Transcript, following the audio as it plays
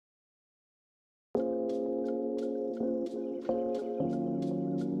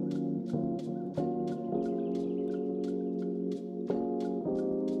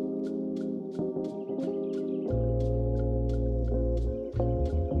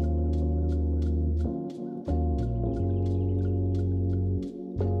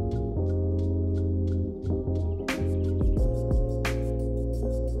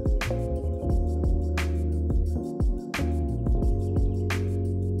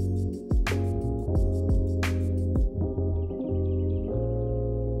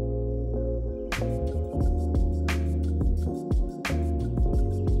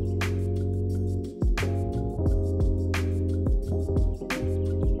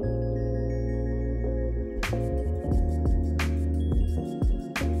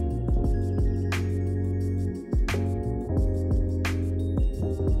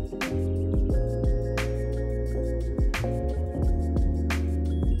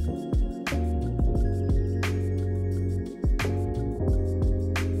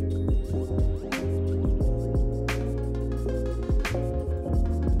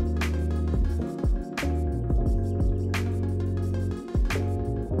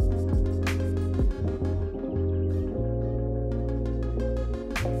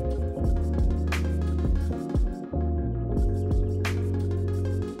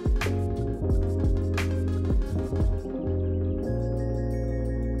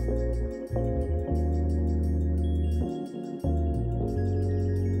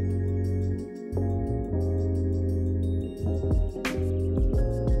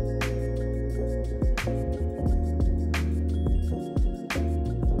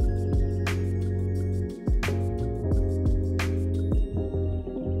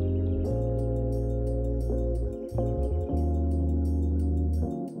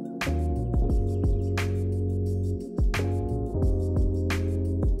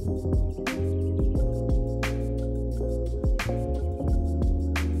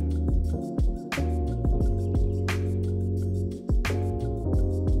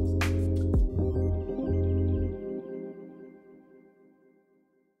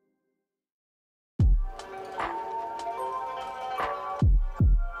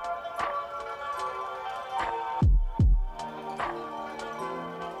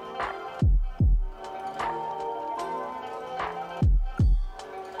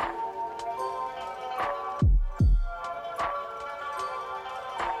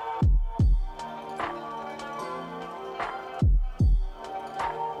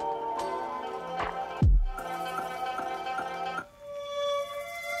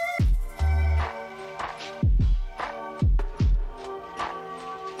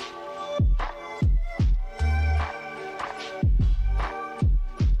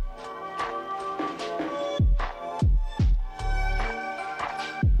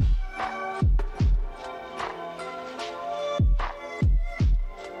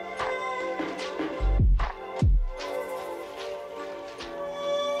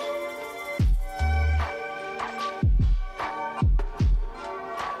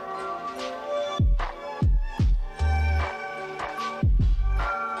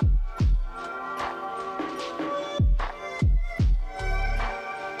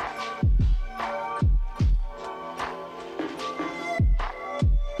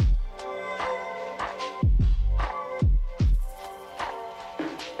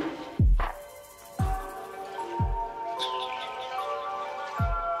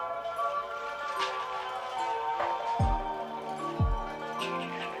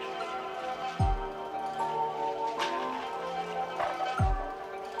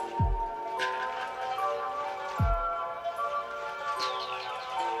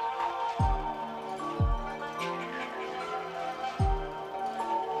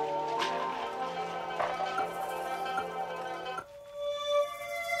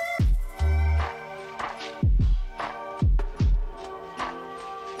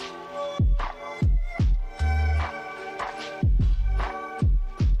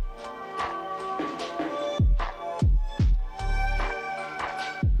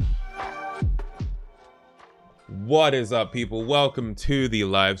What is up, people? Welcome to the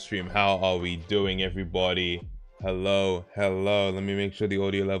live stream. How are we doing, everybody? Hello. Let me make sure the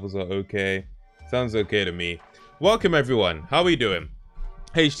audio levels are okay. Sounds okay to me. Welcome, everyone. How are we doing?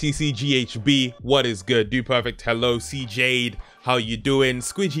 HTC GHB, what is good? Do perfect. Hello, C Jade. How you doing?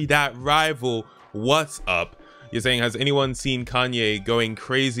 Squidgy that rival, what's up? You're saying, has anyone seen Kanye going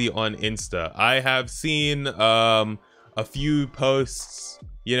crazy on Insta? I have seen a few posts.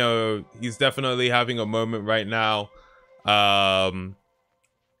 You know, he's definitely having a moment right now. I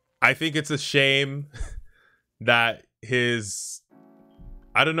think it's a shame that his,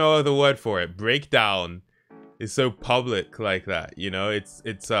 I don't know the word for it, breakdown is so public like that. You know, it's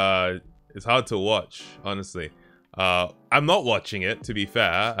hard to watch, honestly. I'm not watching it, to be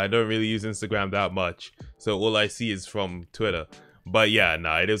fair. I don't really use Instagram that much, so all I see is from Twitter. But yeah,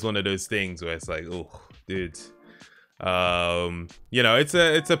 nah, it is one of those things where it's like, oh, dude. You know, it's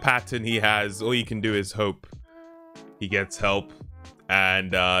a pattern he has. All you can do is hope he gets help,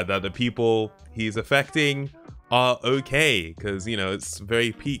 and that the people he's affecting are okay, because, you know, it's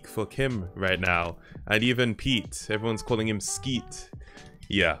very peak for Kim right now, and even Pete, everyone's calling him Skeet.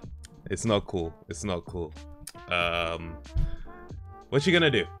 Yeah, it's not cool. It's not cool. What you gonna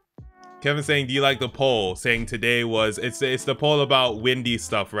do? Kevin saying, do you like the poll? Saying today was, it's the poll about windy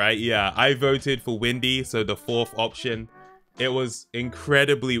stuff, right? Yeah, I voted for windy, so the fourth option. It was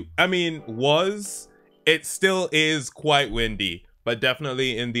incredibly, I mean, it still is quite windy, but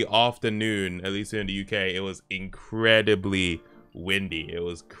definitely in the afternoon, at least here in the UK, it was incredibly windy. It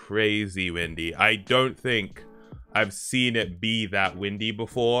was crazy windy. I don't think I've seen it be that windy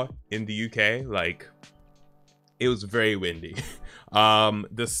before in the UK. Like, it was very windy.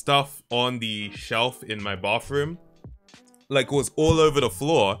 The stuff on the shelf in my bathroom, like, was all over the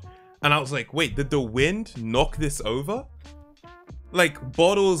floor, and I was like, wait, did the wind knock this over? Like,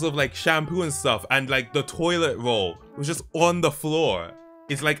 bottles of like shampoo and stuff, and like the toilet roll was just on the floor.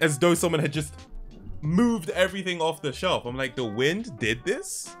 It's like as though someone had just moved everything off the shelf. I'm like, the wind did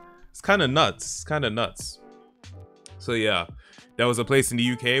this? It's kind of nuts. So yeah, there was a place in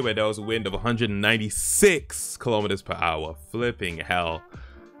the UK where there was a wind of 196 kilometers per hour. Flipping hell.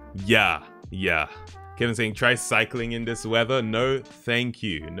 Yeah. Kevin saying, try cycling in this weather. No, thank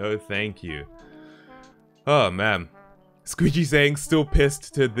you. No, thank you. Oh, man. Squidgy saying, still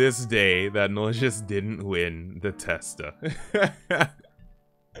pissed to this day that Nauseous didn't win the tester.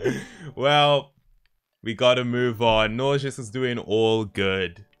 Well, we gotta move on. Nauseous is doing all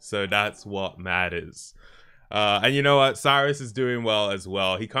good, so that's what matters. And you know what? Cyrus is doing well as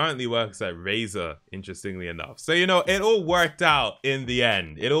well. He currently works at Razer, interestingly enough. So, you know, it all worked out in the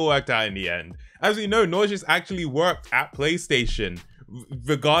end. As we know, Nauseous actually worked at PlayStation,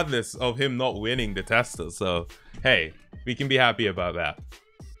 regardless of him not winning the tester. So, hey, we can be happy about that.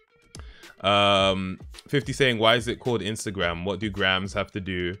 50 saying, why is it called Instagram? What do grams have to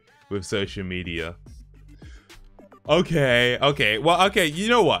do with social media? Okay. Well, okay, you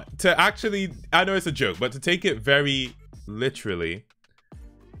know what? To actually, I know it's a joke, but to take it very literally,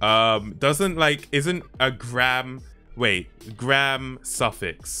 isn't a gram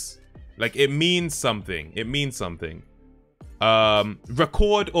suffix. Like, it means something.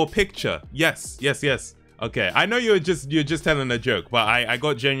 Record or picture. Yes. Okay, I know you're just telling a joke, but I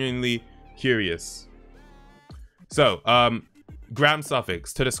got genuinely curious. So, gram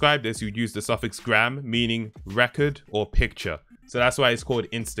suffix. To describe this, you'd use the suffix gram, meaning record or picture. So that's why it's called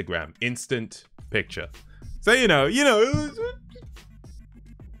Instagram, instant picture. So you know,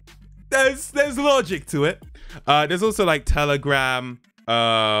 there's logic to it. There's also like telegram.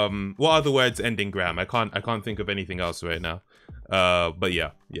 What other words end in gram? I can't think of anything else right now. But yeah.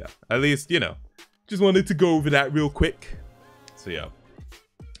 At least, you know. Just wanted to go over that real quick. So yeah.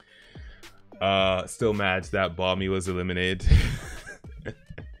 Still mad that Barmy was eliminated.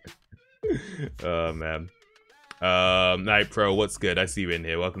 Oh man. Night Pro, what's good? I see you in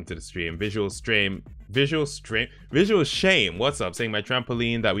here. Welcome to the stream. Visual shame. What's up? Saying my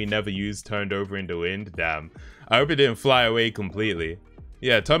trampoline that we never used turned over in the wind. Damn. I hope it didn't fly away completely.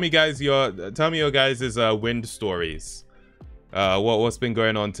 Yeah, tell me your guys' wind stories. What's been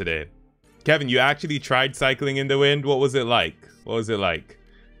going on today? Kevin, you actually tried cycling in the wind? What was it like?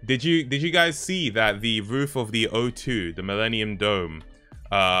 Did you guys see that the roof of the O2, the Millennium Dome,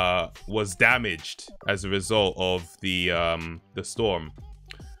 was damaged as a result of the storm?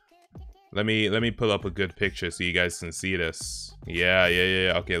 Let me pull up a good picture so you guys can see this.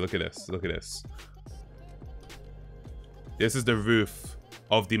 Yeah. Okay, look at this. This is the roof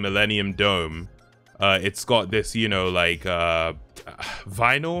of the Millennium Dome. It's got this, you know, like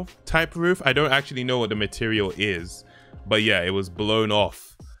vinyl type roof. I don't actually know what the material is, but yeah, it was blown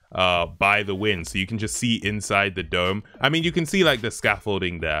off by the wind, so you can just see inside the dome. I mean, you can see like the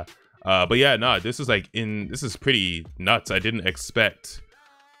scaffolding there, but yeah, no, this is like this is pretty nuts. I didn't expect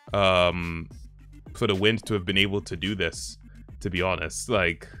for the wind to have been able to do this, to be honest.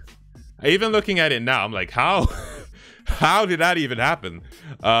 Like, even looking at it now, I'm like, how how did that even happen?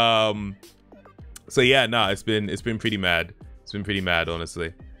 So yeah, no, it's been pretty mad. It's been pretty mad,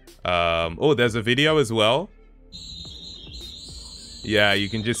 honestly. Oh, there's a video as well. Yeah, you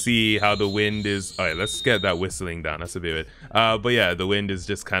can just see how the wind is. All right, let's get that whistling down. That's a bit of it. But yeah, the wind is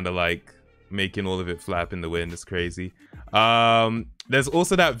just kind of like making all of it flap in the wind. It's crazy. There's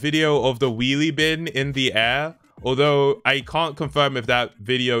also that video of the wheelie bin in the air, although I can't confirm if that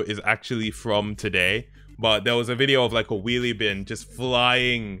video is actually from today, but there was a video of like a wheelie bin just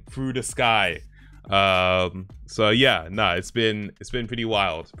flying through the sky. So yeah, no, it's been pretty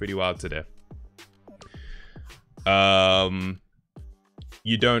wild today.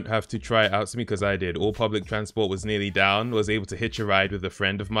 You don't have to try it out to me, because I did. All public transport was nearly down. Was able to hitch a ride with a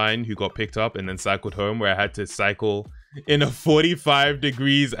friend of mine who got picked up and then cycled home, where I had to cycle in a 45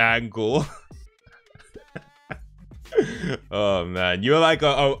 degrees angle. Oh man, you were like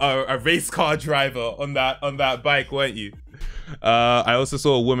a race car driver on that bike, weren't you? I also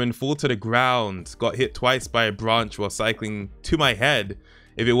saw a woman fall to the ground, got hit twice by a branch while cycling to my head.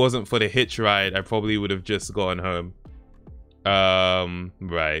 If it wasn't for the hitch ride, I probably would have just gone home.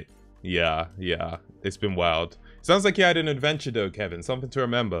 Right. Yeah, it's been wild. Sounds like you had an adventure though, Kevin. Something to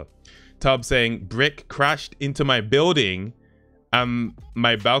remember. Tub saying, brick crashed into my building and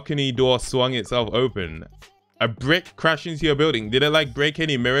my balcony door swung itself open. A brick crashed into your building. Did it like break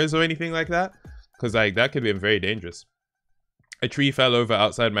any mirrors or anything like that? Because like that could be very dangerous. A tree fell over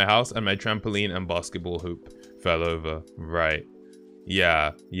outside my house and my trampoline and basketball hoop fell over. Right.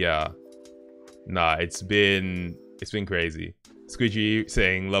 Yeah. Nah, it's been crazy. Squidgy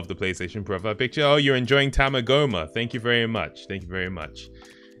saying, love the PlayStation profile picture. Oh, you're enjoying TAMAGO. Thank you very much. Thank you very much.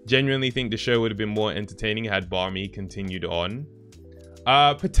 Genuinely think the show would have been more entertaining had Barmy continued on.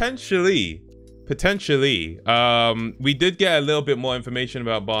 Potentially. We did get a little bit more information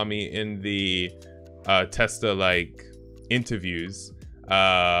about Barmy in the tester like interviews.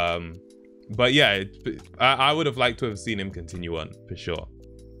 But yeah, I would have liked to have seen him continue on for sure.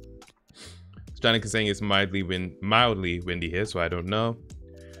 Janica saying it's mildly windy here, so I don't know.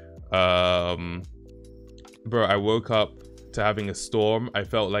 Bro, I woke up to having a storm. I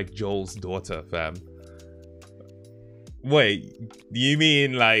felt like Joel's daughter, fam. Wait, you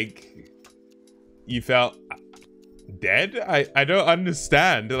mean like you felt dead? I don't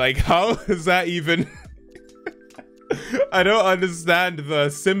understand. Like, how is that even? I don't understand the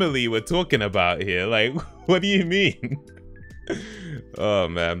simile we're talking about here. Like, what do you mean? Oh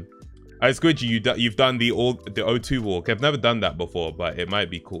man. It's good you've done the O2 walk. I've never done that before, but it might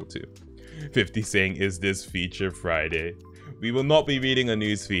be cool too. 50 saying, is this feature Friday? We will not be reading a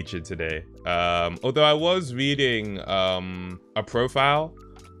news feature today. Although I was reading a profile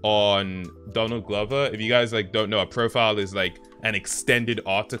on Donald Glover. If you guys like don't know, a profile is like an extended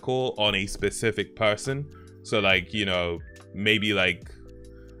article on a specific person. So like, you know, maybe like,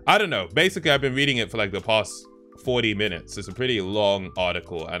 I don't know. Basically, I've been reading it for like the past 40 minutes. It's a pretty long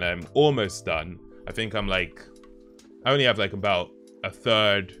article and I'm almost done. I think I'm like, I only have like about a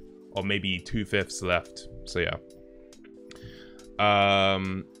third or maybe 2/5 left. So yeah.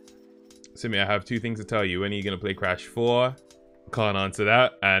 Simi, I have 2 things to tell you. When are you gonna play Crash 4? Can't answer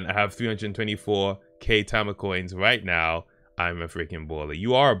that. And I have 324k Tama coins right now. I'm a freaking baller.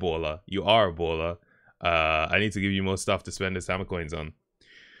 You are a baller. You are a baller. I need to give you more stuff to spend the Tama coins on.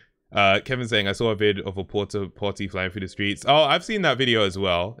 Kevin saying, I saw a vid of a potty flying through the streets. Oh, I've seen that video as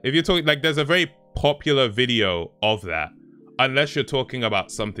well. If you're talking, like, there's a very popular video of that. Unless you're talking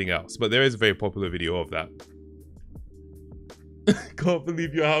about something else. But there is a very popular video of that. Can't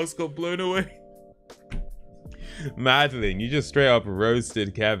believe your house got blown away. Madeline, you just straight up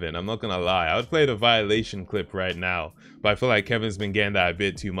roasted Kevin. I'm not gonna lie. I would play the violation clip right now. But I feel like Kevin's been getting that a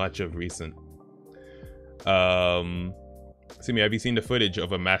bit too much of recent. Simi, have you seen the footage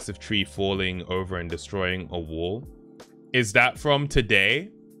of a massive tree falling over and destroying a wall? Is that from today?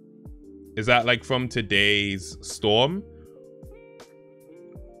 Is that like from today's storm?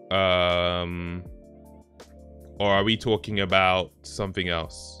 Or are we talking about something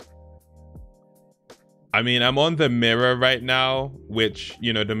else? I mean, I'm on the Mirror right now, which,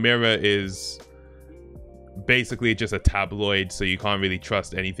 you know, the Mirror is basically just a tabloid, so you can't really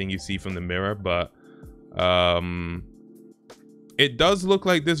trust anything you see from the Mirror, but it does look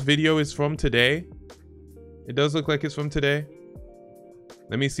like this video is from today. It does look like it's from today.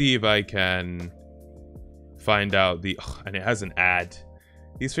 Let me see if I can find out the... Oh, and it has an ad.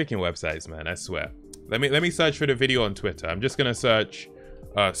 These freaking websites, man, I swear. Let me search for the video on Twitter. I'm just gonna search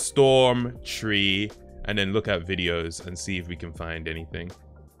storm tree and then look at videos and see if we can find anything.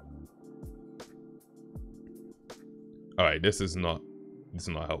 All right, this is not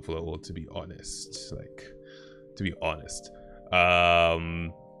helpful at all, to be honest. Like, to be honest.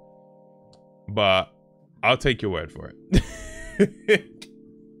 But I'll take your word for it.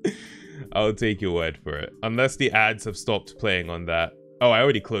 I'll take your word for it. Unless the ads have stopped playing on that. Oh, I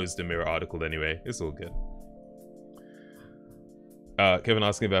already closed the Mirror article anyway. It's all good. Kevin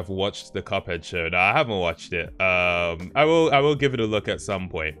asking if I've watched the Cuphead show. No, I haven't watched it. I will give it a look at some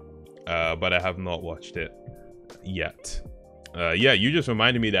point. But I have not watched it yet. Yeah, you just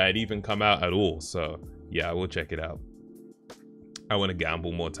reminded me that it even come out at all. So yeah, I will check it out. I want to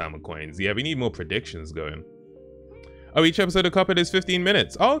gamble more Tama coins. Yeah, we need more predictions going. Oh, each episode of Cuphead is 15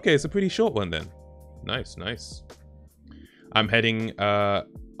 minutes. Oh, okay, it's a pretty short one then. Nice, nice. I'm heading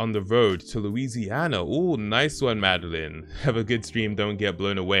on the road to Louisiana. Ooh, nice one, Madeline. Have a good stream. Don't get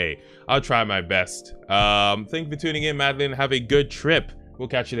blown away. I'll try my best. Thank you for tuning in, Madeline. Have a good trip. We'll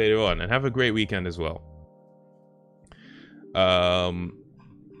catch you later on. And have a great weekend as well.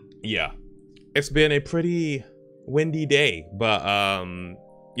 Yeah. It's been a pretty windy day. But,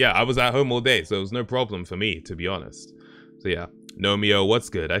 yeah, I was at home all day. So it was no problem for me, to be honest. So, yeah. Nomio, what's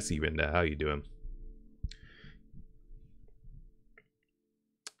good? I see you in there. How you doing?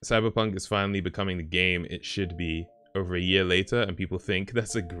 Cyberpunk is finally becoming the game it should be over a year later, and people think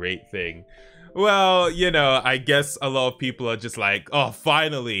that's a great thing. Well, you know, I guess a lot of people are just like, oh,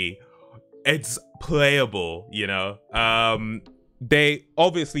 finally, it's playable, you know? They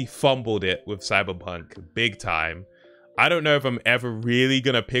obviously fumbled it with Cyberpunk big time. I don't know if I'm ever really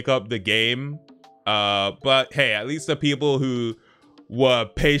gonna pick up the game, but hey, at least the people who were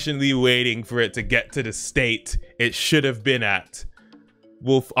patiently waiting for it to get to the state it should have been at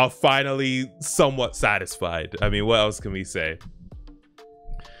are finally somewhat satisfied. I mean, what else can we say?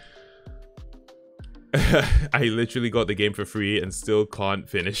 I literally got the game for free and still can't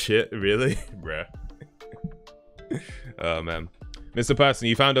finish it. Really? Bruh. Oh, man. Mr. Person,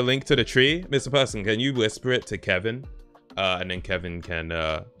 you found a link to the tree? Mr. Person, can you whisper it to Kevin? And then Kevin can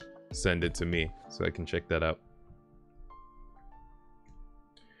send it to me so I can check that out.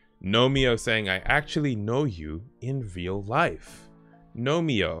 Nomio saying, I actually know you in real life.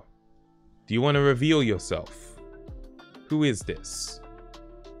 Nomio, do you want to reveal yourself? Who is this?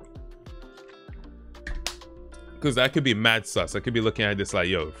 Because that could be mad sus. I could be looking at this like,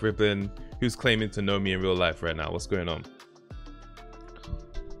 yo, Frippin, who's claiming to know me in real life right now? What's going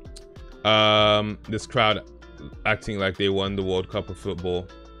on? This crowd acting like they won the World Cup of football.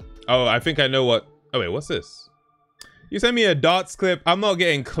 Oh, I think I know what... Oh, wait, what's this? You sent me a darts clip. I'm not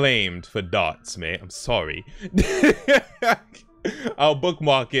getting claimed for darts, mate. I'm sorry. I'll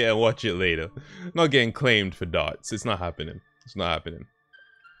bookmark it and watch it later. I'm not getting claimed for darts. It's not happening. It's not happening.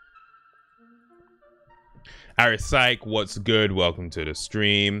 Aris Psych, what's good? Welcome to the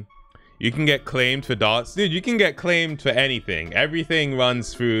stream. You can get claimed for darts. Dude, you can get claimed for anything. Everything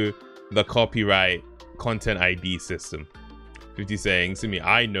runs through the copyright content ID system. 50 saying, Simi,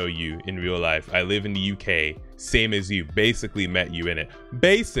 I know you in real life. I live in the UK. Same as you. Basically met you in it.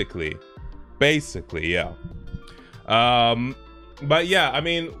 Basically, yeah. But yeah, I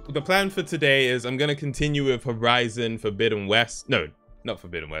mean, the plan for today is I'm going to continue with Horizon Forbidden West. No, not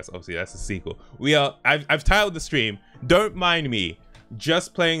Forbidden West. Obviously, that's a sequel. I've titled the stream, don't mind me,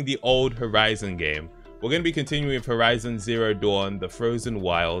 just playing the old Horizon game. We're going to be continuing with Horizon Zero Dawn, The Frozen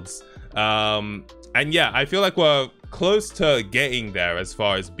Wilds. And yeah, I feel like we're close to getting there as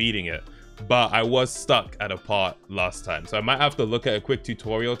far as beating it. But I was stuck at a part last time. So I might have to look at a quick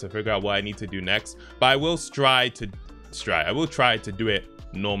tutorial to figure out what I need to do next. But I will try to do it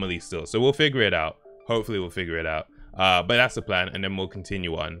normally still. So we'll figure it out. Hopefully we'll figure it out. But that's the plan. And then we'll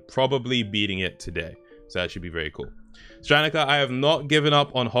continue on. Probably beating it today. So that should be very cool. Stranica, I have not given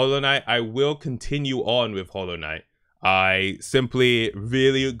up on Hollow Knight. I will continue on with Hollow Knight. I simply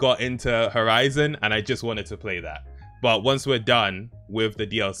really got into Horizon and I just wanted to play that. But once we're done with the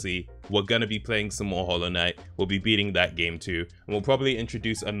DLC, we're going to be playing some more Hollow Knight. We'll be beating that game too. And we'll probably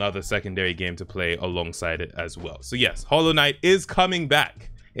introduce another secondary game to play alongside it as well. So yes, Hollow Knight is coming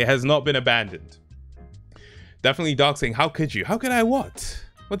back. It has not been abandoned. Definitely Dark saying, how could you? How could I what?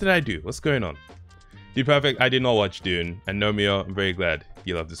 What did I do? What's going on? Dude Perfect, I did not watch Dune. And Nomio, I'm very glad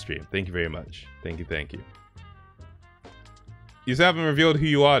you love the stream. Thank you very much. Thank you, thank you. You still haven't revealed who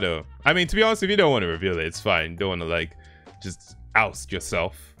you are though. I mean, to be honest, if you don't want to reveal it, it's fine. You don't want to like just oust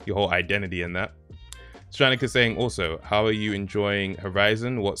yourself, your whole identity in that. Stranica saying also, how are you enjoying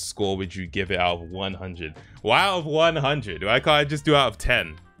Horizon? What score would you give it out of 100? Well, out of 100? Why can't I just do out of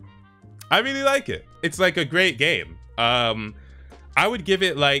 10? I really like it. It's like a great game. I would give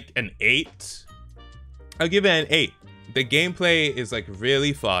it like an 8. I'll give it an 8. The gameplay is like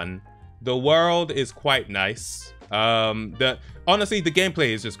really fun. The world is quite nice. Honestly, the gameplay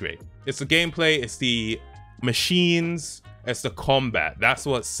is just great. It's the gameplay, it's the machines, it's the combat. That's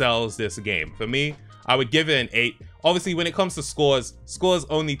what sells this game. For me, I would give it an 8. Obviously, when it comes to scores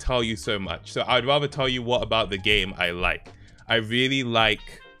only tell you so much. So I'd rather tell you what about the game I like. I really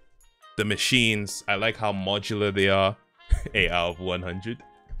like the machines. I like how modular they are. 8 out of 100.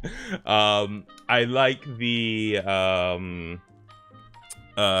 I like the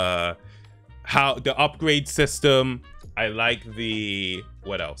how the upgrade system. I like the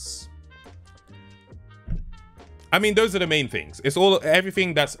what else? I mean, those are the main things. It's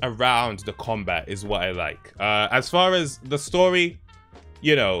everything that's around the combat is what I like. As far as the story,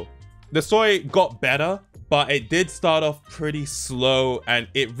 you know, the story got better, but it did start off pretty slow, and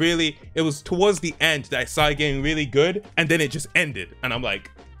it was towards the end that I started getting really good, and then it just ended, and I'm like,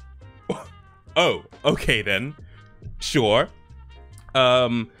 oh, okay then, sure.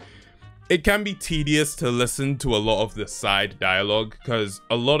 It can be tedious to listen to a lot of the side dialogue, because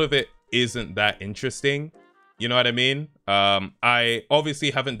a lot of it isn't that interesting. You know what I mean? I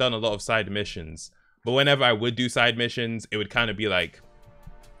obviously haven't done a lot of side missions, but whenever I would do side missions, it would kind of be like,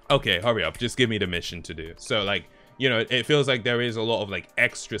 okay, hurry up, just give me the mission to do. So like, you know, it feels like there is a lot of like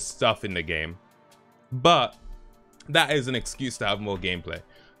extra stuff in the game, but that is an excuse to have more gameplay.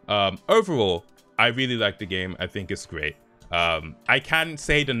 Overall, I really like the game. I think it's great. I can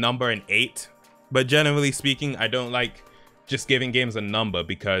say the number an 8, but generally speaking, I don't like just giving games a number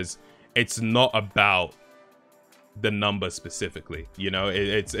because it's not about the number specifically. You know,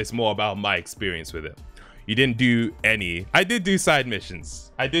 it's more about my experience with it. You didn't do any. I did do side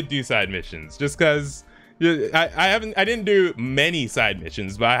missions. I did do side missions just because I didn't do many side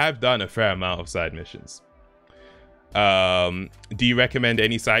missions, but I have done a fair amount of side missions. Do you recommend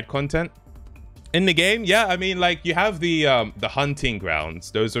any side content in the game? Yeah, I mean, like, you have the hunting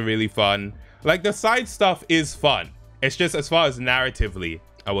grounds. Those are really fun. Like, the side stuff is fun. It's just as far as narratively,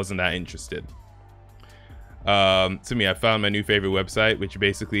 I wasn't that interested. To me, I found my new favorite website, which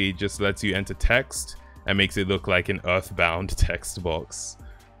basically just lets you enter text and makes it look like an Earthbound text box.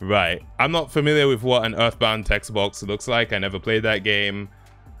 Right. I'm not familiar with what an Earthbound text box looks like. I never played that game,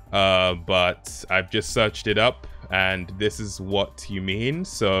 but I've just searched it up, and this is what you mean.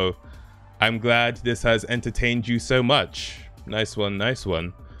 So I'm glad this has entertained you so much. Nice one, nice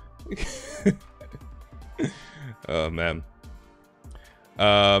one. Oh man.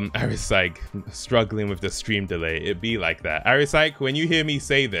 Arisyke, struggling with the stream delay. It be like that. Arisyke, when you hear me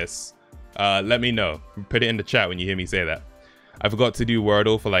say this, let me know. Put it in the chat when you hear me say that. I forgot to do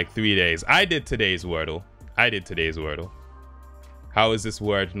Wordle for like 3 days. I did today's Wordle. How is this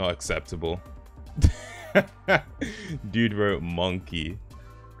word not acceptable? Dude wrote monkey.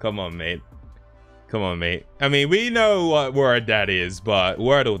 Come on, mate. Come on, mate. I mean, we know what word that is, but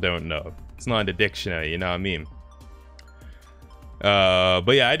Wordle don't know. It's not in the dictionary, you know what I mean?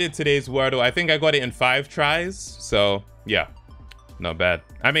 But yeah, I did today's Wordle. I think I got it in 5 tries. So yeah, not bad.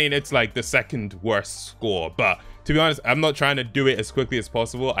 I mean, it's like the second worst score, but to be honest, I'm not trying to do it as quickly as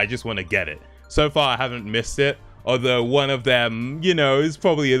possible. I just want to get it. So far, I haven't missed it. Although one of them, you know, is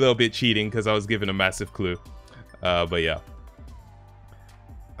probably a little bit cheating because I was given a massive clue. But yeah.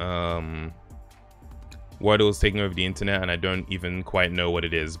 Wordle's taking over the internet and I don't even quite know what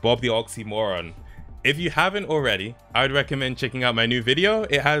it is. Bob the Oxymoron. If you haven't already, I would recommend checking out my new video.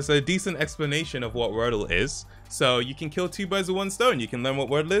 It has a decent explanation of what Wordle is. So you can kill 2 birds with 1 stone. You can learn what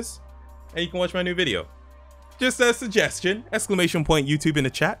Wordle is, and you can watch my new video. Just a suggestion. Exclamation point YouTube in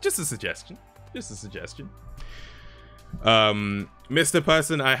the chat. Just a suggestion. Just a suggestion. Mr.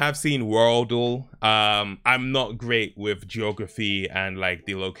 Person, I have seen Wordle. I'm not great with geography and like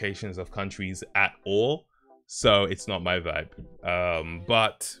the locations of countries at all. So it's not my vibe.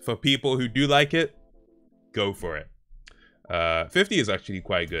 But for people who do like it, go for it. 50 is actually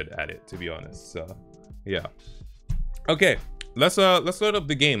quite good at it, to be honest. So yeah. Okay, let's load up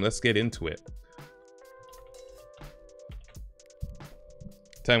the game. Let's get into it.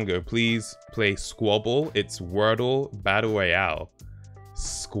 TAMAGO, please play Squabble. It's Wordle Battle Royale.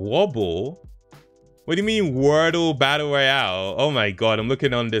 Squabble? What do you mean Wordle Battle Royale? Oh my god, I'm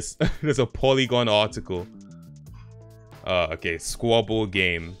looking on this. There's a Polygon article. Okay, Squabble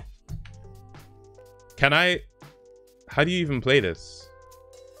game. Can I... How do you even play this?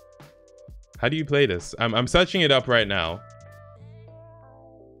 How do you play this? I'm searching it up right now.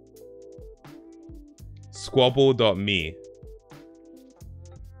 Squabble.me.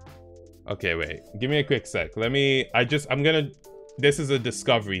 Okay, wait. Give me a quick sec. This is a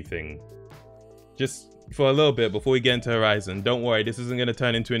discovery thing. Just for a little bit before we get into Horizon. Don't worry, this isn't gonna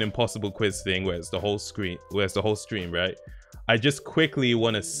turn into an impossible quiz thing where it's the whole stream, right? I just quickly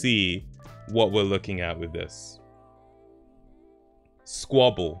want to see what we're looking at with this.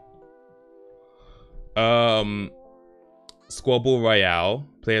 Squabble. Squabble Royale.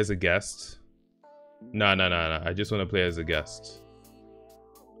 Play as a guest. No. I just want to play as a guest.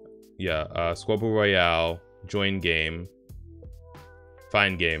 Yeah, Squabble Royale. Join game.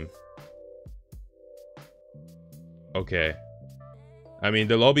 Find game. Okay. I mean,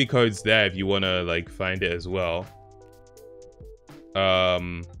 the lobby code's there if you want to, like, find it as well.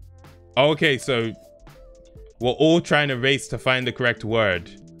 Okay, so we're all trying to race to find the correct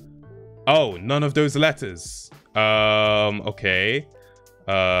word. Oh, none of those letters. Okay.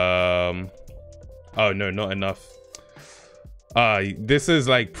 Oh, no, not enough. This is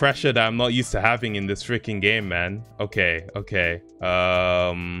like pressure that I'm not used to having in this freaking game, man. Okay.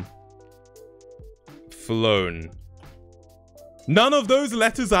 Flown. None of those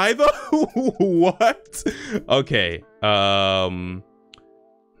letters either? What? Okay.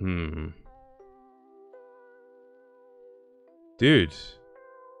 Dude.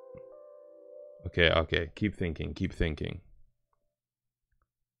 Okay. Keep thinking.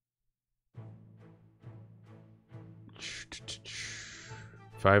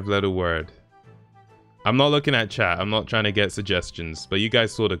 5-letter word. I'm not looking at chat. I'm not trying to get suggestions, but you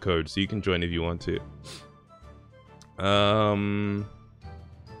guys saw the code, so you can join if you want to.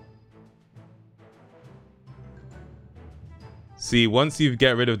 See, once you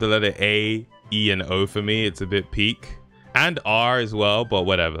get rid of the letter A, E, and O for me, it's a bit peak. And R as well, but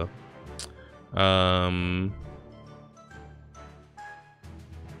whatever. No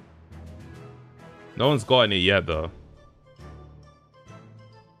one's gotten it yet, though.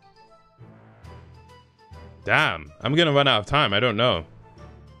 Damn, I'm gonna run out of time. I don't know.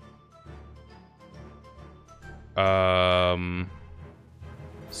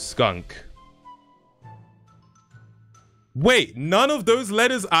 Skunk. Wait, none of those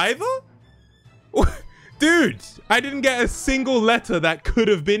letters either? Dude, I didn't get a single letter that could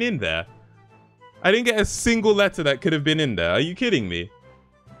have been in there. Are you kidding me?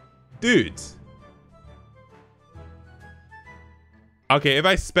 Dude. Okay, if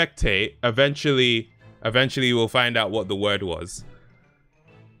I spectate, eventually we'll find out what the word was.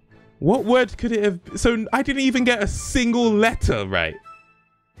 What word could it have... So I didn't even get a single letter right.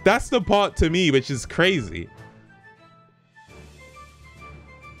 That's the part to me which is crazy.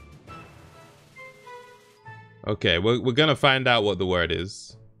 Okay, we're gonna find out what the word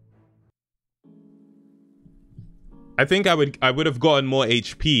is. I think I would have gotten more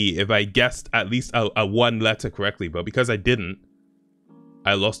HP if I guessed at least a one letter correctly, but because I didn't,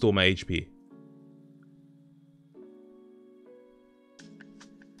 I lost all my HP.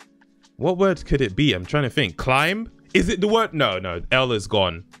 What word could it be? I'm trying to think. Climb? Is it the word? No. L is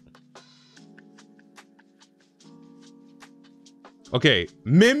gone. Okay.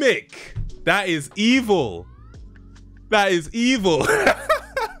 Mimic. That is evil. The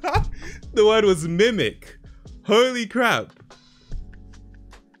word was mimic. Holy crap.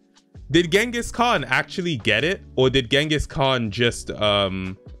 Did Genghis Khan actually get it? Or did Genghis Khan just,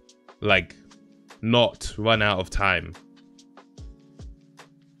 like, not run out of time?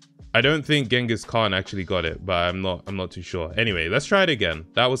 I don't think Genghis Khan actually got it, but I'm not too sure. Anyway, let's try it again.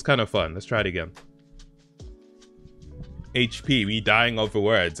 That was kind of fun. Let's try it again. HP, we dying over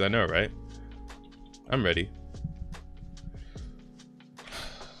words. I know, right? I'm ready.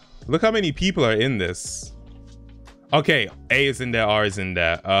 Look how many people are in this. Okay, A is in there, R is in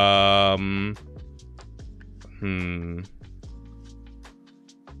there.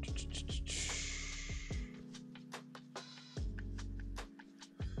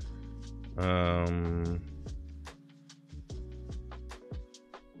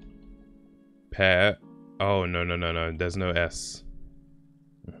 Pair. Oh, no. There's no S.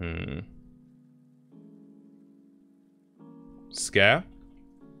 Scare?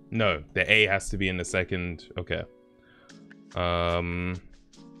 No, the A has to be in the second. Okay. Oh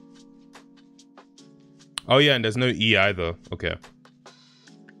yeah, and there's no E either. Okay.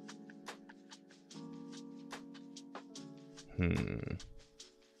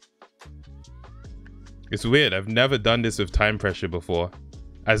 It's weird. I've never done this with time pressure before.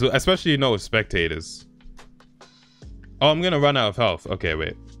 Especially not with spectators. Oh, I'm gonna run out of health. Okay,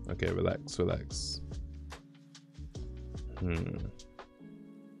 wait. Okay, relax.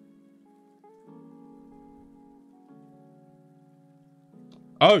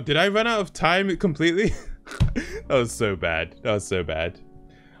 Oh, did I run out of time completely? That was so bad. That was so bad.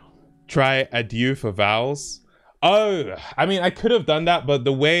 Try adieu for vowels. Oh, I mean, I could have done that, but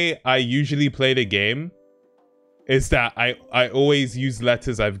the way I usually play the game is that I always use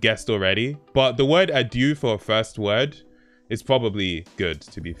letters I've guessed already. But the word adieu for a first word is probably good,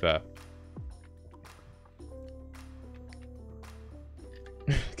 to be fair.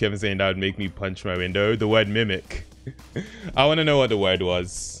 Kevin saying that would make me punch my window. The word mimic. I want to know what the word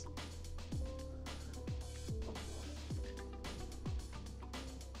was.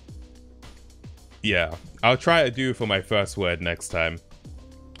 Yeah, I'll try to do for my first word next time.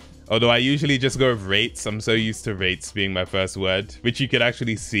 Although I usually just go with rates. I'm so used to rates being my first word, which you could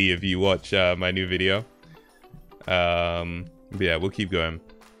actually see if you watch my new video. But yeah, we'll keep going.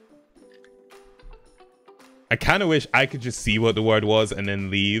 I kind of wish I could just see what the word was and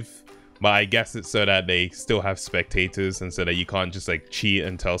then leave. But I guess it's so that they still have spectators and so that you can't just like cheat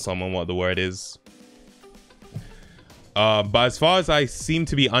and tell someone what the word is. But as far as I seem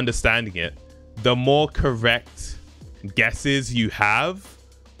to be understanding it, the more correct guesses you have,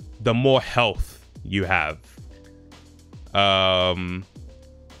 the more health you have. So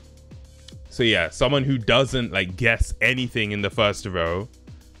yeah, someone who doesn't like guess anything in the first row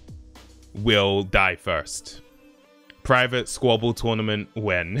will die first. Private Squabble tournament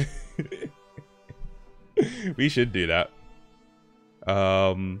when? We should do that.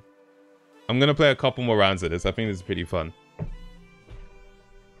 I'm gonna play a couple more rounds of this. I think this is pretty fun.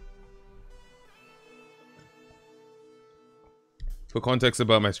 For context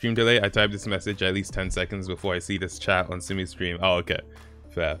about my stream delay, I typed this message at least 10 seconds before I see this chat on Simi's stream. Oh, okay.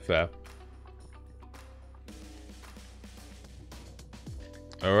 Fair, fair.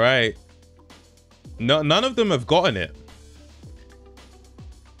 All right. No, none of them have gotten it.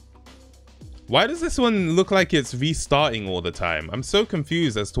 Why does this one look like it's restarting all the time? I'm so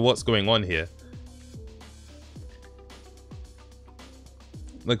confused as to what's going on here.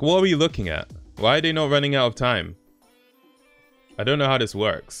 Like, what are we looking at? Why are they not running out of time? I don't know how this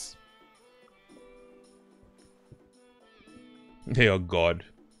works. Hey, oh god.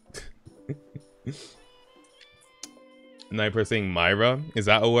 Sniper saying Myra? Is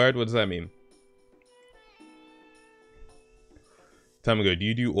that a word? What does that mean? Tamago, do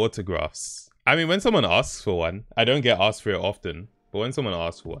you do autographs? I mean, when someone asks for one, I don't get asked for it often. But when someone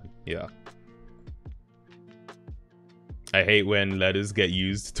asks for one, yeah. I hate when letters get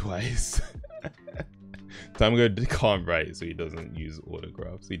used twice. Tamago can't write, so he doesn't use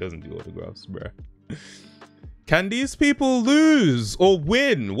autographs. He doesn't do autographs, bruh. Can these people lose or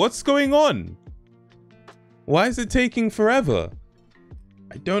win? What's going on? Why is it taking forever?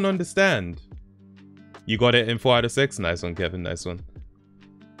 I don't understand. You got it in 4 out of 6. Nice one, Kevin. Nice one.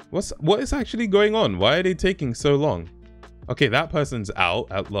 What is actually going on? Why are they taking so long? Okay, that person's out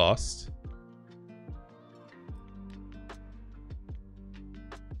at last.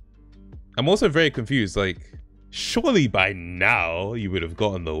 I'm also very confused. Like, surely by now you would have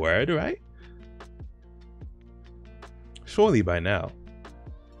gotten the word, right? Surely by now.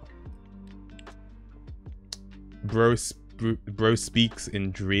 Bro speaks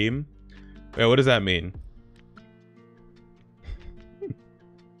in dream. Wait, what does that mean?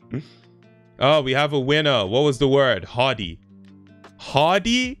 Oh, we have a winner. What was the word? Hardy.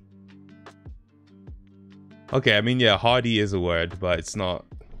 Hardy? Okay, I mean, yeah, hardy is a word, but it's not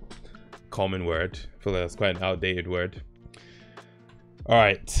a common word. I feel like that's quite an outdated word. All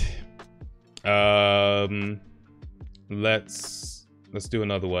right. Let's do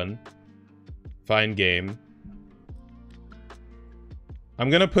another one. Find game. I'm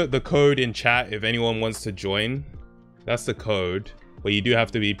gonna put the code in chat if anyone wants to join. That's the code, but you do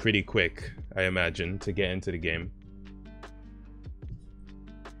have to be pretty quick, I imagine, to get into the game.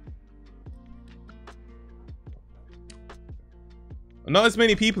 Not as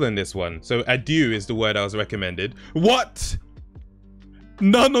many people in this one, so adieu is the word I was recommended. What?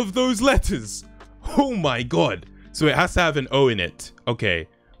 None of those letters. Oh my god. So it has to have an O in it. Okay.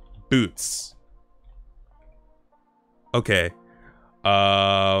 Boots. Okay.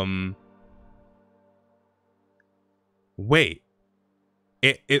 Wait.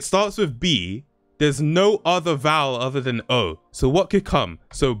 It starts with B. There's no other vowel other than O. So what could come?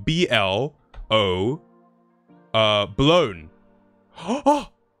 So B-L-O. Blown. Oh!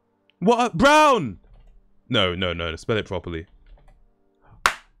 What? Brown! No. Spell it properly.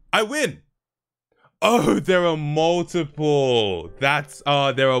 I win! Oh, there are multiple.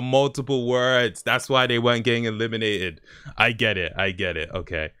 There are multiple words. That's why they weren't getting eliminated. I get it.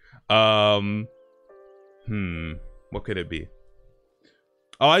 Okay. What could it be?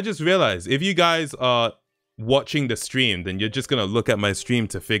 Oh, I just realized if you guys are watching the stream, then you're just gonna look at my stream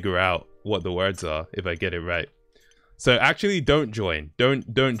to figure out what the words are if I get it right. So actually, don't join.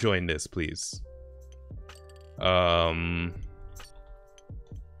 Don't join this, please. No,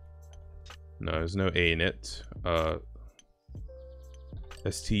 there's no A in it.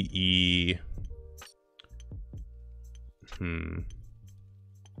 STE.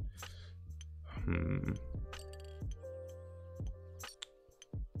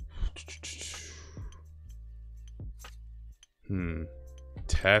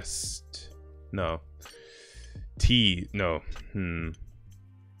 Test. No. T. No.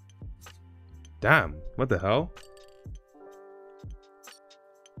 Damn. What the hell?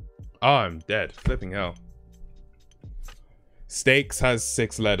 Oh, I'm dead. Flipping hell. Steaks has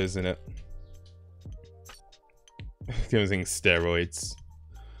 6 letters in it. Using steroids.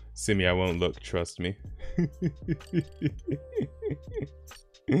 Simi, I won't look, trust me.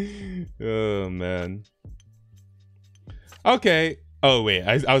 Oh, man. Okay. Oh, wait.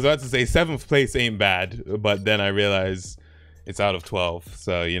 I was about to say 7th place ain't bad, but then I realized it's out of 12.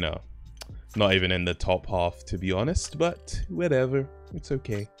 So, you know, not even in the top half, to be honest, but whatever. It's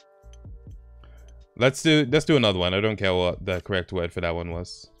okay. Let's do another one. I don't care what the correct word for that one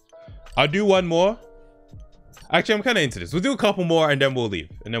was. I'll do one more. Actually, I'm kind of into this. We'll do a couple more and then we'll leave.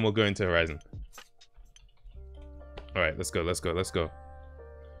 And then we'll go into Horizon. All right, let's go. Let's go. Let's go.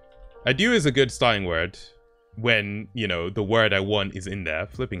 Adieu is a good starting word when, you know, the word I want is in there.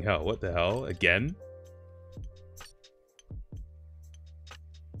 Flipping hell. What the hell? Again?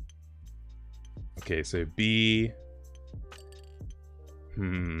 Okay, so B.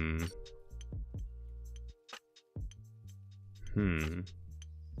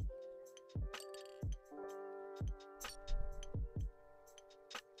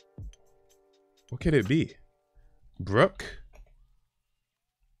 What could it be? Brook?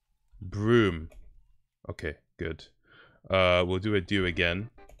 Broom. Okay, good. We'll do a do again.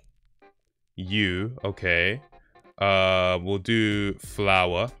 You, okay. We'll do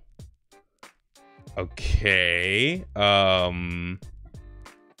flower. Okay.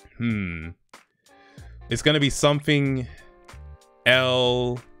 It's gonna be something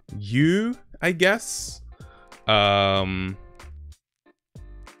L-U, I guess.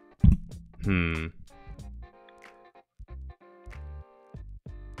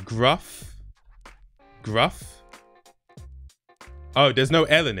 Gruff. Gruff. Oh, there's no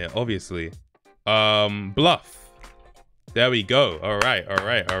L in it, obviously. Bluff. There we go. All right, all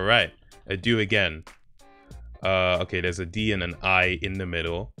right, all right. A do again. Okay, there's a D and an I in the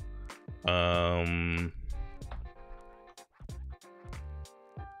middle.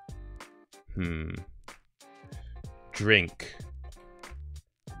 Drink.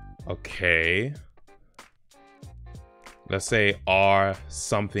 Okay. Let's say R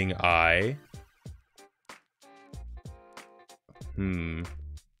something I.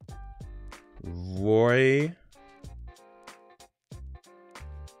 Roy.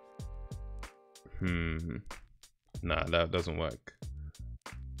 Nah, that doesn't work.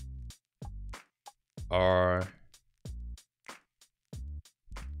 R.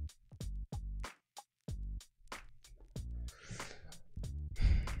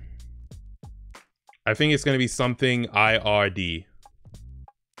 I think it's going to be something IRD.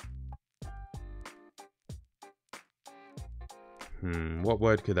 What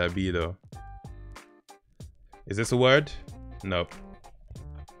word could that be though? Is this a word? Nope.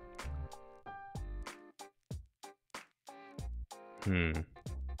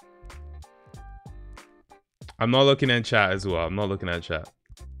 I'm not looking at chat as well. I'm not looking at chat.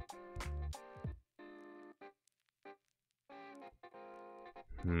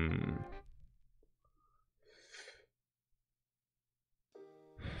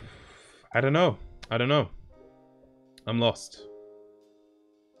 I don't know. I don't know. I'm lost.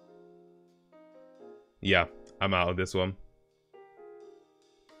 Yeah, I'm out of this one.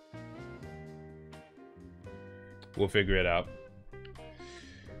 We'll figure it out.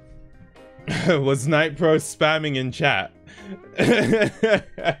 Was Night Pro spamming in chat?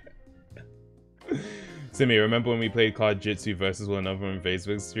 Simi, remember when we played Card Jitsu versus one another on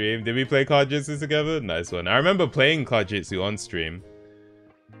Facebook stream? Did we play Card Jitsu together? Nice one. I remember playing Card Jitsu on stream.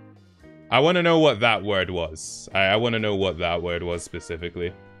 I want to know what that word was. I want to know what that word was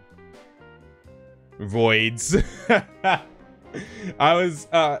specifically. Voids. I was,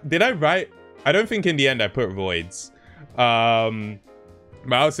 did I write? I don't think in the end I put voids.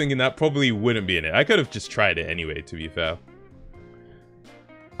 But I was thinking that probably wouldn't be in it. I could have just tried it anyway, to be fair.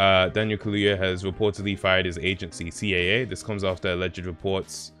 Daniel Kaluuya has reportedly fired his agency, CAA. This comes after alleged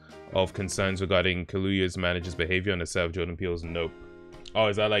reports of concerns regarding Kaluuya's manager's behavior on the set of Jordan Peele's Nope. Oh,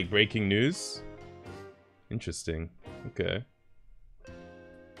 is that like breaking news? Interesting. Okay.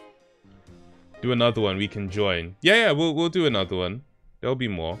 Do another one, we can join. Yeah, we'll do another one. There'll be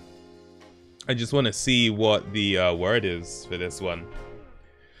more. I just want to see what the word is for this one.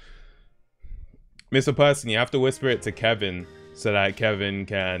 Mr. Person, you have to whisper it to Kevin so that Kevin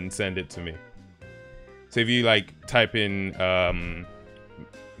can send it to me. So if you like type in,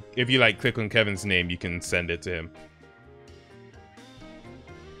 if you like click on Kevin's name, you can send it to him.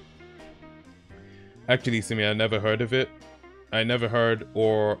 Actually, Simi, I never heard of it. I never heard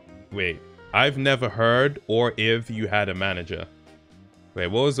or... Wait. I've never heard or if you had a manager. Wait,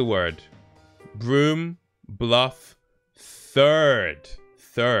 what was the word? Broom, bluff, third.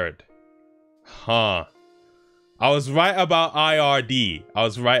 Huh. I was right about IRD. I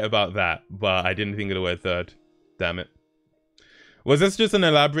was right about that, but I didn't think of the word third. Damn it. Was this just an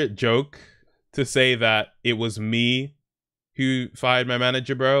elaborate joke to say that it was me who fired my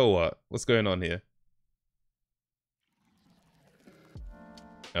manager, bro, or what? What's going on here?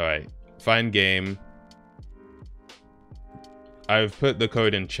 Alright. Find game. I've put the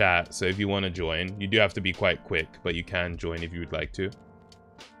code in chat, so if you want to join, you do have to be quite quick, but you can join if you would like to.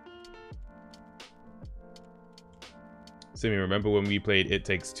 Simi, remember when we played It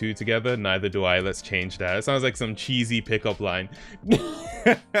Takes Two together? Neither do I. Let's change that. It sounds like some cheesy pickup line.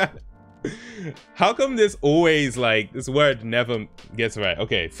 How come this always, like, this word never gets right?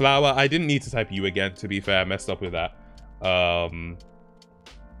 Okay, flower. I didn't need to type you again, to be fair. I messed up with that.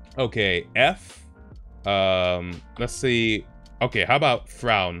 Okay, F. Let's see. Okay, how about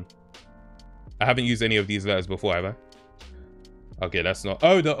frown? I haven't used any of these letters before, have I? Okay, that's not...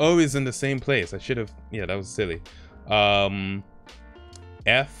 Oh, the O is in the same place. I should have... Yeah, that was silly.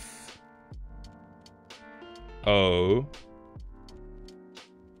 F. O.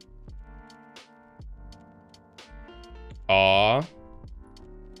 R.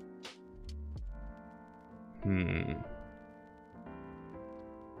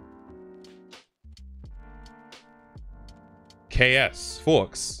 KS.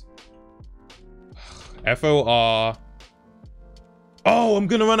 Forks. FOR. Oh, I'm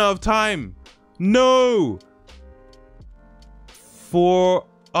gonna run out of time. No.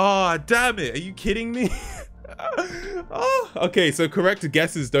 Ah, damn it. Are you kidding me? Oh, okay, so correct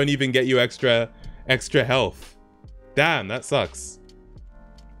guesses don't even get you extra health. Damn, that sucks.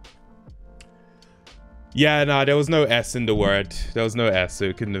 Yeah, nah, there was no S in the word. There was no S, so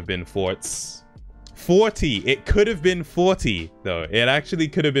it couldn't have been forts. 40. It could have been 40, though. It actually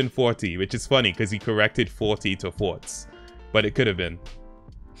could have been 40, which is funny because he corrected 40 to forts. But it could have been.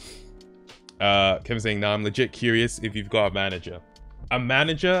 Kevin's saying, nah, I'm legit curious if you've got a manager. A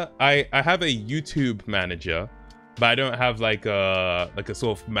manager? I have a YouTube manager, but I don't have like a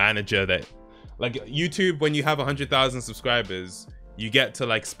sort of manager that... Like YouTube, when you have 100,000 subscribers, you get to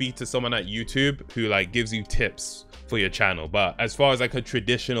like speak to someone at YouTube who like gives you tips for your channel. But as far as like a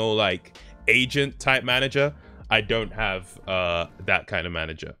traditional like agent type manager, I don't have that kind of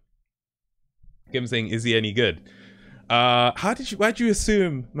manager. I'm saying, is he any good? Why'd you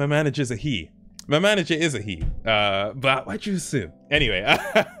assume my manager's a he? My manager is a he. But why'd you assume? Anyway.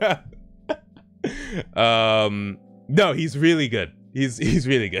 No, he's really good. He's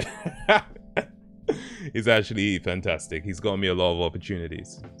really good. He's actually fantastic. He's got me a lot of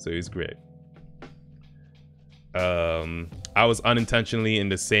opportunities, so he's great. I was unintentionally in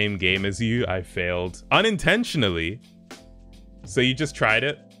the same game as you. I failed unintentionally. So you just tried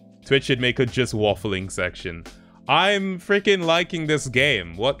it? Twitch should make a just waffling section. I'm freaking liking this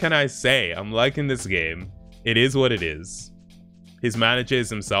game. What can I say? I'm liking this game. It is what it is. His manager is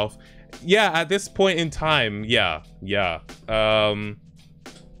himself. Yeah, at this point in time, yeah. You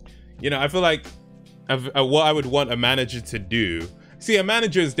know, I feel like what I would want a manager to do. See, a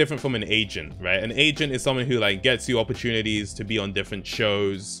manager is different from an agent, right? An agent is someone who like gets you opportunities to be on different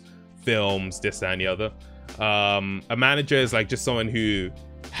shows, films, this, that, and the other. A manager is like just someone who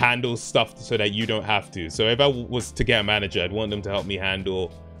handles stuff so that you don't have to. So if I was to get a manager, I'd want them to help me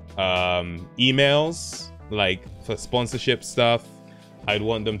handle emails, like for sponsorship stuff. I'd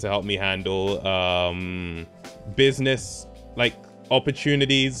want them to help me handle business like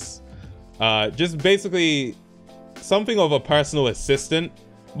opportunities. Just basically something of a personal assistant,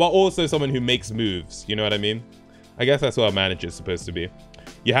 but also someone who makes moves. You know what I mean? I guess that's what a manager is supposed to be.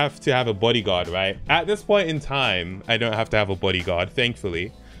 You have to have a bodyguard, right? At this point in time, I don't have to have a bodyguard,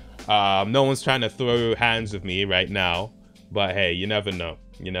 thankfully. No one's trying to throw hands with me right now, but hey, you never know.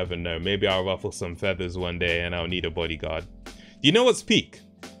 You never know. Maybe I'll ruffle some feathers one day and I'll need a bodyguard. You know what's peak?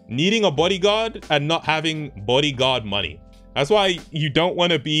 Needing a bodyguard and not having bodyguard money. That's why you don't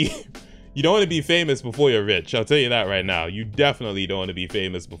want to be... You don't want to be famous before you're rich. I'll tell you that right now. You definitely don't want to be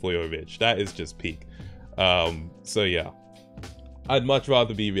famous before you're rich. That is just peak. So yeah. I'd much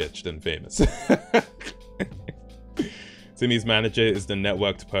rather be rich than famous. Simi's manager is the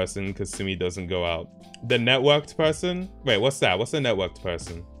networked person because Simi doesn't go out. The networked person? Wait, what's that? What's a networked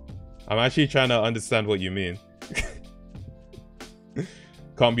person? I'm actually trying to understand what you mean.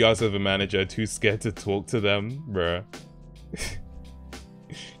 Can't be asked of a manager, too scared to talk to them, bruh.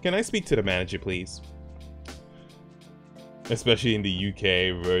 Can I speak to the manager, please? Especially in the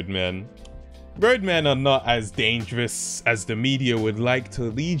UK, roadmen. Roadmen are not as dangerous as the media would like to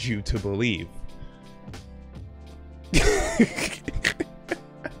lead you to believe.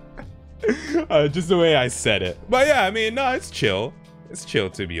 Just the way I said it. But yeah, I mean, no, it's chill. It's chill,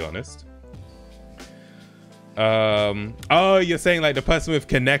 to be honest. Oh, you're saying like the person with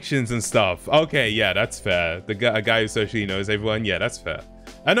connections and stuff. Okay, yeah, that's fair. A guy who socially knows everyone. Yeah, that's fair.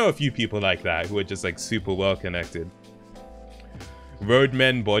 I know a few people like that who are just like super well connected.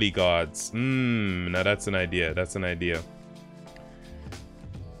 Roadmen bodyguards. Now that's an idea. That's an idea.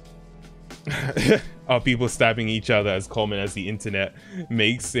 Are people stabbing each other as common as the internet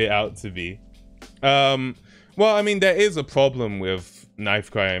makes it out to be? Well, I mean, there is a problem with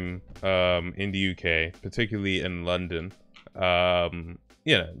knife crime in the UK, particularly in London.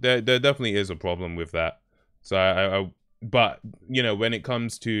 You know, there definitely is a problem with that. So but you know, when it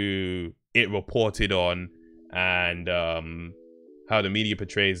comes to it reported on and how the media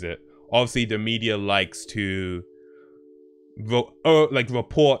portrays it, obviously the media likes to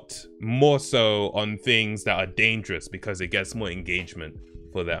report more so on things that are dangerous because it gets more engagement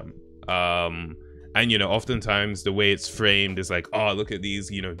for them. And you know, oftentimes the way it's framed is like, oh, look at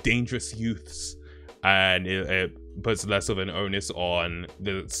these, you know, dangerous youths, and it puts less of an onus on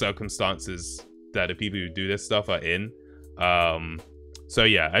the circumstances that the people who do this stuff are in. So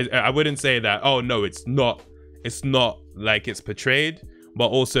yeah, I wouldn't say that, oh no, it's not like it's portrayed, but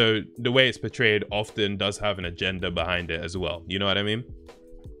also the way it's portrayed often does have an agenda behind it as well. You know what I mean?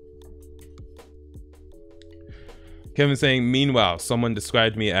 Kevin saying, meanwhile, someone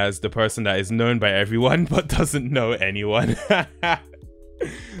described me as the person that is known by everyone but doesn't know anyone.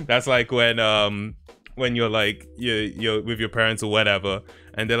 That's like when you're like you're with your parents or whatever,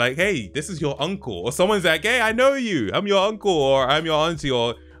 and they're like, hey, this is your uncle, or someone's like, hey, I know you, I'm your uncle, or I'm your auntie,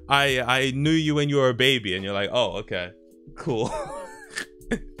 or I knew you when you were a baby, and you're like, oh, okay, cool.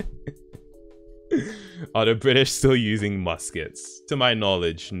 Are the British still using muskets? To my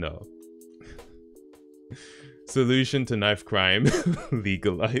knowledge, no. Solution to knife crime.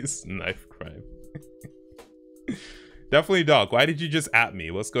 Legalize knife crime. Definitely Dark. Why did you just at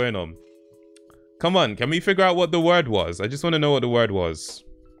me? What's going on? Come on, can we figure out what the word was? I just want to know what the word was.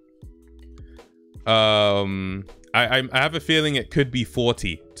 I have a feeling it could be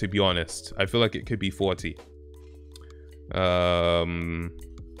 40, to be honest. I feel like it could be 40.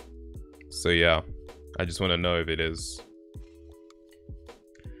 So yeah, I just want to know if it is.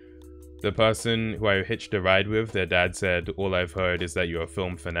 The person who I hitched a ride with, their dad said, all I've heard is that you're a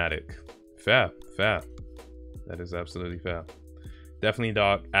film fanatic. Fair, fair. That is absolutely fair. Definitely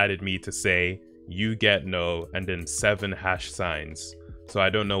Dark added me to say, you get no, and then 7 hash signs. So I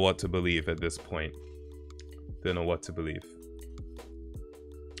don't know what to believe at this point. Don't know what to believe.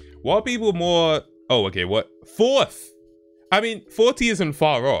 What are people more... Oh, okay, what? 4th! I mean, 40 isn't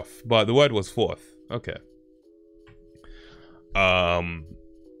far off, but the word was 4th. Okay.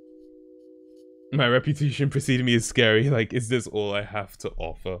 My reputation preceding me is scary. Like, is this all I have to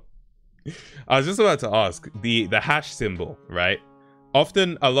offer? I was just about to ask, the hash symbol, right?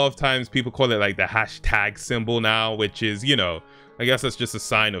 Often, a lot of times, people call it like the hashtag symbol now, which is, you know, I guess that's just a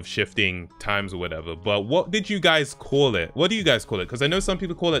sign of shifting times or whatever. But what did you guys call it? What do you guys call it? Because I know some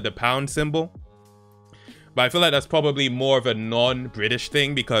people call it the pound symbol. But I feel like that's probably more of a non-British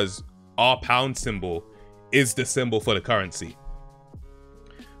thing because our pound symbol is the symbol for the currency.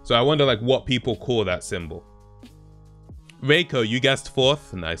 So I wonder like what people call that symbol. Reiko, you guessed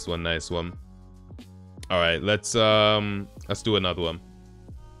 4th. Nice one, nice one. All right, let's do another one.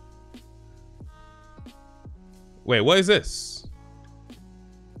 Wait, what is this?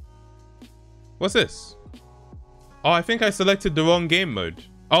 What's this? Oh, I think I selected the wrong game mode.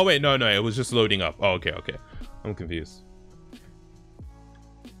 Oh wait, no, it was just loading up. Oh, okay. I'm confused.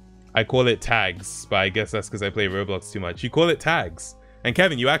 I call it tags, but I guess that's because I play Roblox too much. You call it tags. And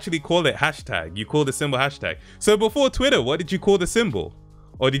Kevin, you actually call it hashtag. You call the symbol hashtag. So before Twitter, what did you call the symbol?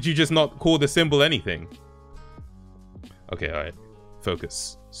 Or did you just not call the symbol anything? Okay, all right.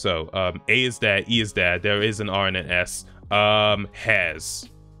 Focus. So, A is there, E is there. There is an R and an S. Hairs.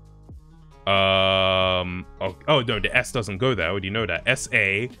 Oh, no, the S doesn't go there. I already know that.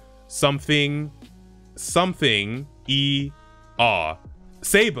 S-A, something, E-R.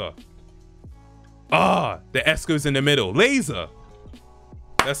 Saber. Ah, the S goes in the middle. Laser.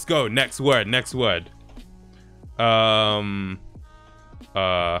 Let's go. Next word. Next word.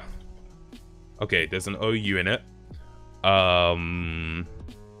 Okay, there's an OU in it.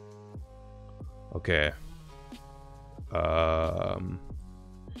 Okay.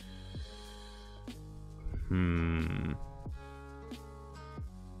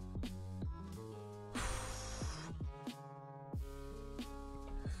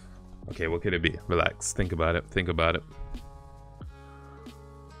 Okay, what could it be? Relax. Think about it. Think about it.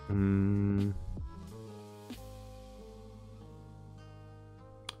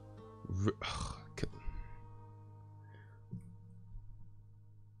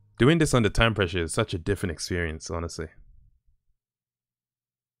 Doing this under time pressure is such a different experience, honestly.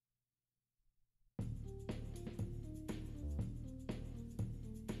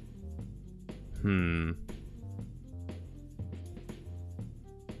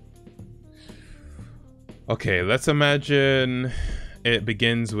 Okay, let's imagine it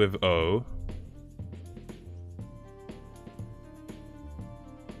begins with O.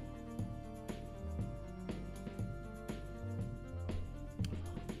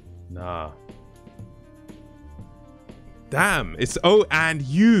 Nah. Damn, it's O and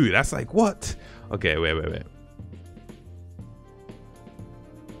U. That's like, what? Okay, wait.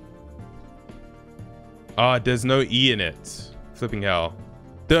 Ah, there's no E in it. Flipping hell.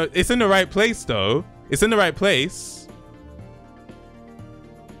 It's in the right place, though. It's in the right place.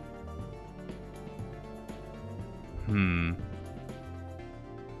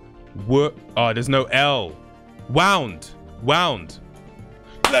 What? Oh, there's no L. Wound.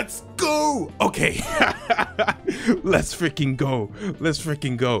 Let's go. Okay. Let's freaking go.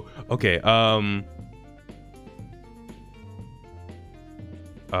 Okay. I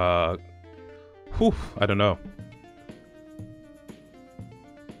don't know.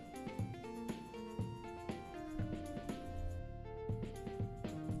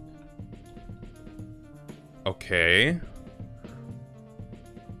 Okay.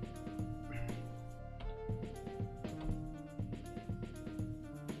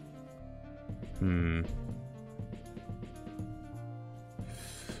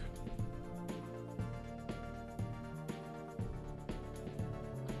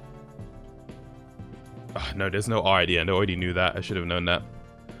 Oh, no, there's no R at the end. I already knew that. I should have known that.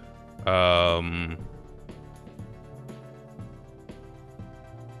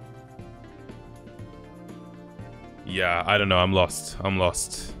 Yeah, I don't know. I'm lost.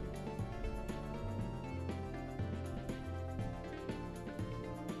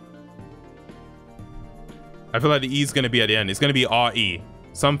 I feel like the E is going to be at the end. It's going to be R-E.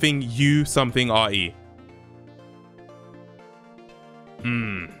 Something U, something R-E.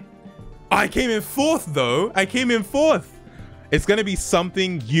 I came in fourth, though. It's going to be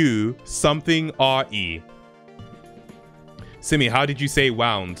something U, something R-E. Simi, how did you say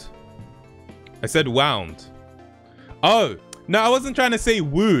wound? I said wound. Oh, no, I wasn't trying to say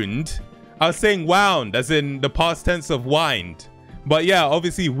wound. I was saying wound, as in the past tense of wind. But yeah,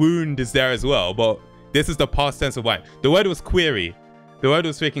 obviously wound is there as well. But this is the past tense of wind. The word was query. The word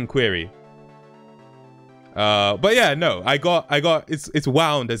was freaking query. But yeah, no, I got it's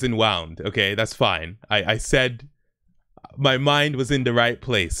wound as in wound. Okay, that's fine. I said my mind was in the right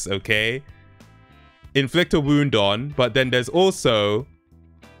place. Okay, inflict a wound on, but then there's also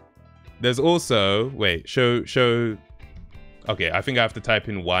wait, show. Okay, I think I have to type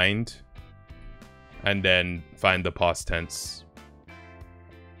in wind and then find the past tense.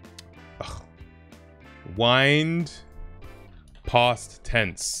 Ugh. Wind past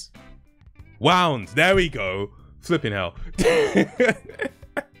tense. Wound. There we go. Flipping hell.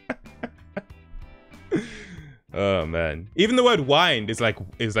 Oh man. Even the word wind is like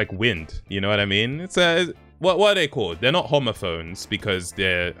wind. You know what I mean? It's what are they called? They're not homophones because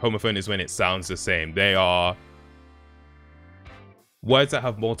homophone is when it sounds the same. They are words that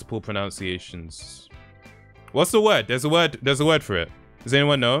have multiple pronunciations. What's the word? There's a word for it. Does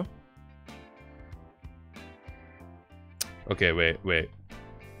anyone know? Okay, wait.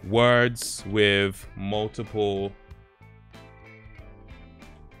 Words with multiple.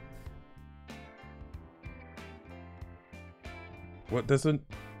 What does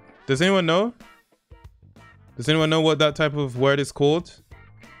anyone know? Does anyone know what that type of word is called?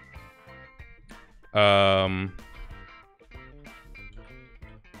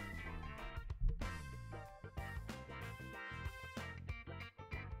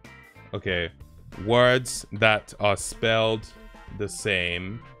 Okay. Words that are spelled the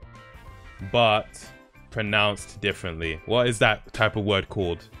same but pronounced differently. What is that type of word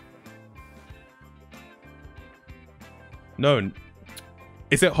called? No.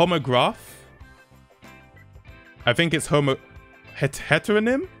 Is it homograph? I think it's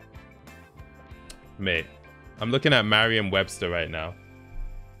Heteronym? Mate, I'm looking at Merriam-Webster right now.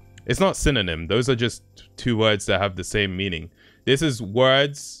 It's not synonym. Those are just two words that have the same meaning. This is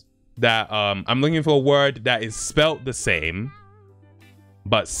words that, I'm looking for a word that is spelt the same,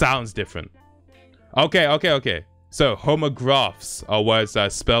 but sounds different. Okay. So homographs are words that are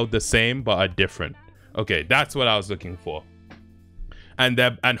spelled the same, but are different. Okay, that's what I was looking for. And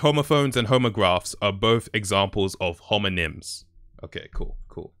homophones and homographs are both examples of homonyms. Okay, cool.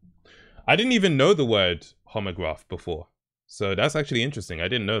 I didn't even know the word homograph before. So that's actually interesting. I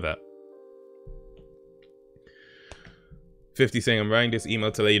didn't know that. 50 saying, I'm writing this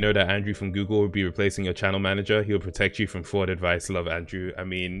email to let you know that Andrew from Google will be replacing your channel manager. He'll protect you from fraud advice. Love, Andrew. I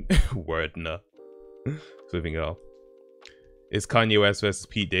mean, word no. Flipping out. Is Kanye West versus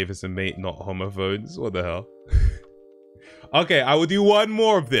Pete Davidson, mate, not homophones? What the hell? Okay, I will do one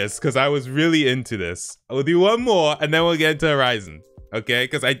more of this because I was really into this. I will do one more and then we'll get into Horizon. Okay,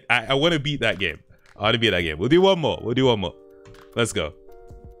 because I want to beat that game. I want to beat that game. We'll do one more. Let's go.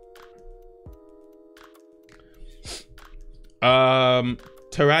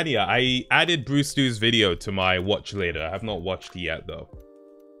 Terania, I added Bruce Stew's video to my watch later. I have not watched it yet though.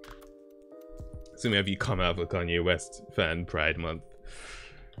 Assuming have you come out of a Kanye West fan Pride Month?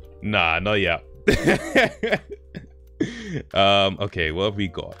 Nah, not yet. Okay, what have we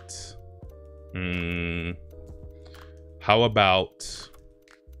got? How about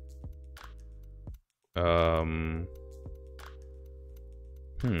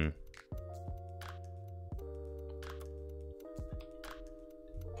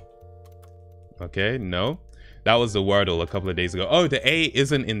Okay, no. That was the Wordle a couple of days ago. Oh, the A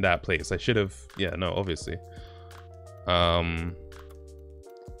isn't in that place. I should have... Yeah, no, obviously.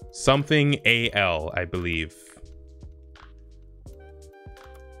 Something AL, I believe.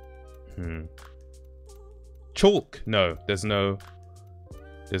 Chalk. No, there's no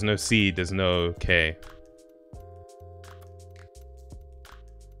C, there's no K.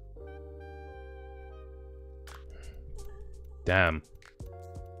 Damn.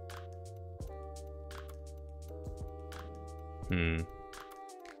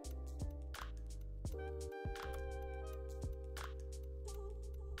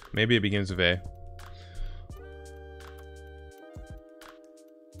 Maybe it begins with A.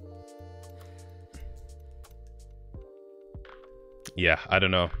 Yeah, I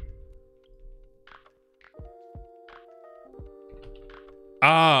don't know.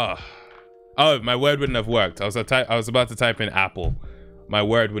 Oh, my word wouldn't have worked. I was about to type in apple. My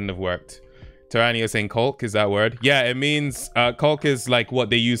word wouldn't have worked. Terania saying caulk, is that word? Yeah, it means caulk is like what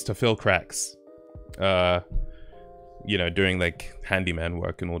they use to fill cracks. You know, during like handyman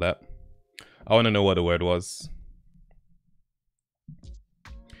work and all that. I want to know what the word was.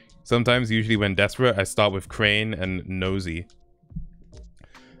 Sometimes, usually when desperate, I start with crane and nosy.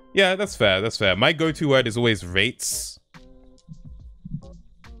 Yeah, that's fair. That's fair. My go-to word is always rates.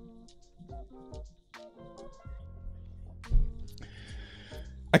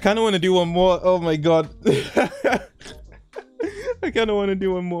 I kind of want to do one more. Oh my god. I kind of want to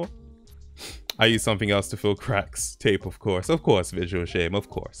do one more. I use something else to fill cracks. Tape, of course. Of course, visual shame. Of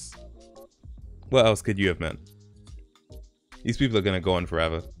course. What else could you have meant? These people are going to go on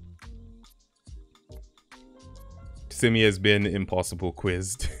forever. Simi has been impossible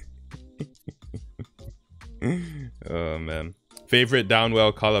quizzed. Oh, man. Favorite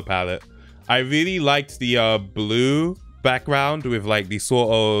Downwell color palette. I really liked the blue background with like the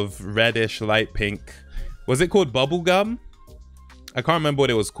sort of reddish light pink. Was it called bubblegum? I can't remember what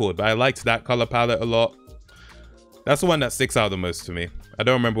it was called, but I liked that color palette a lot. That's the one that sticks out the most to me. I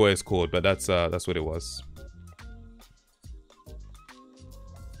don't remember what it's called, but that's what it was.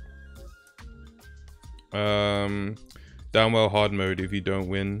 Downwell hard mode if you don't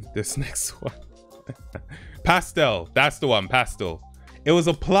win this next one. Pastel, that's the one. Pastel. It was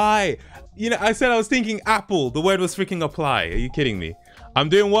apply. You know, I said I was thinking apple. The word was freaking apply. Are you kidding me? I'm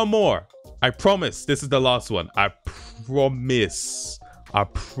doing one more. I promise this is the last one. I promise. I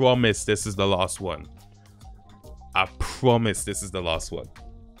promise this is the last one. I promise this is the last one.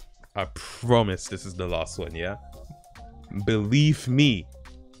 I promise this is the last one, yeah? Believe me,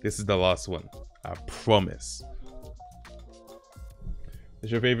 this is the last one. I promise.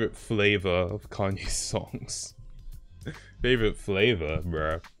 What's your favorite flavor of Kanye's songs? Favorite flavor,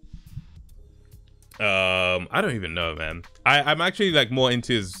 bruh. I don't even know, man. I'm actually like more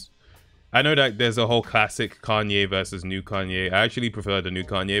into his... I know that there's a whole classic Kanye versus new Kanye. I actually prefer the new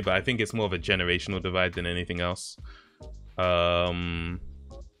Kanye, but I think it's more of a generational divide than anything else. Okay.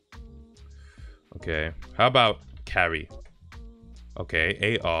 How about Carrie?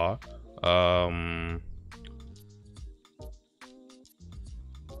 Okay, AR.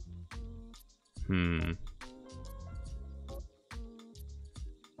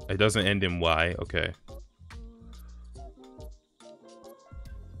 It doesn't end in Y. Okay.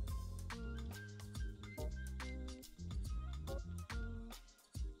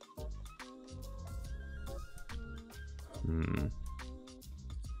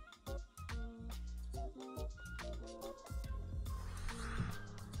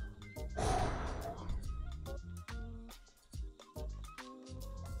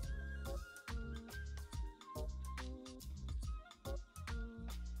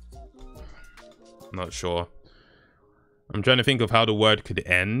 Not sure. I'm trying to think of how the word could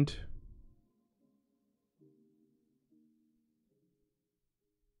end.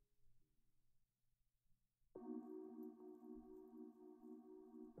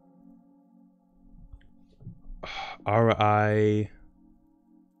 R-I...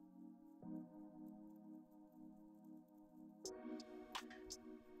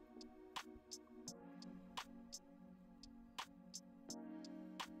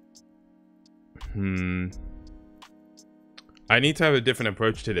 I need to have a different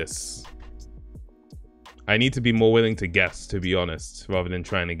approach to this. I need to be more willing to guess, to be honest, rather than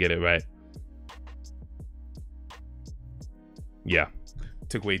trying to get it right. Yeah,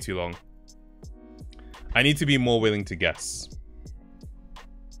 took way too long. I need to be more willing to guess.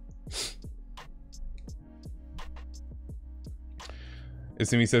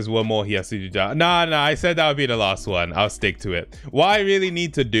 Assuming he says one more, he has to do that. Nah, I said that would be the last one. I'll stick to it. What I really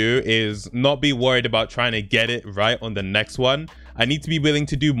need to do is not be worried about trying to get it right on the next one. I need to be willing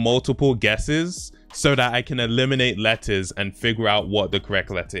to do multiple guesses so that I can eliminate letters and figure out what the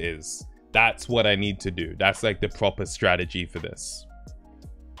correct letter is. That's what I need to do. That's like the proper strategy for this.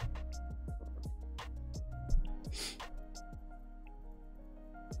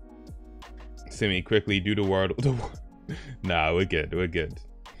 Simi, quickly do the word. Nah, we're good. We're good.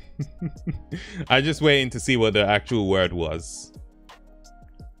 I'm just waiting to see what the actual word was.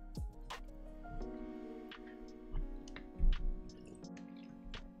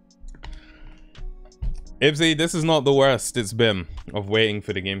 Ibsy, this is not the worst it's been of waiting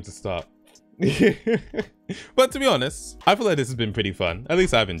for the game to start. But to be honest, I feel like this has been pretty fun. At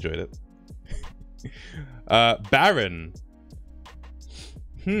least I've enjoyed it. Baron.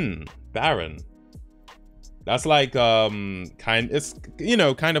 Baron. That's like it's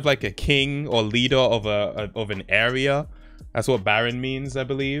kind of like a king or leader of an area. That's what baron means, I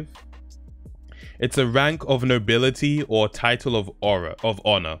believe. It's a rank of nobility or title of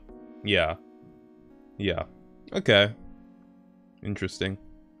honor. Yeah. Yeah. Okay. Interesting.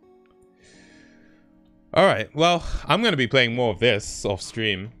 All right. Well, I'm going to be playing more of this off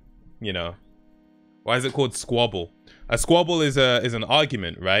stream, you know. Why is it called Squabble? A squabble is an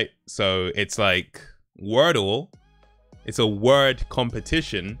argument, right? So it's like Wordle. It's a word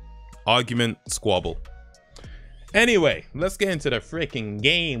competition. Argument, squabble. Anyway, let's get into the freaking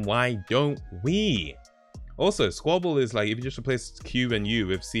game. Why don't we? Also, Squabble is like if you just replace Q and U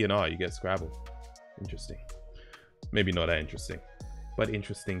with C and R, you get Scrabble. Interesting. Maybe not that interesting, but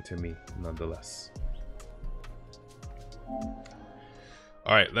interesting to me nonetheless.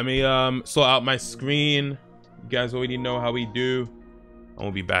 All right, let me sort out my screen. You guys already know how we do. I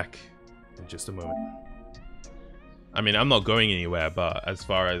will be back in just a moment. I mean, I'm not going anywhere, but as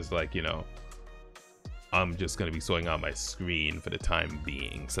far as like, you know, I'm just going to be sorting out my screen for the time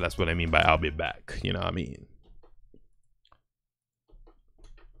being. So that's what I mean by I'll be back. You know what I mean?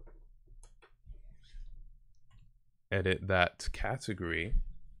 Edit that category.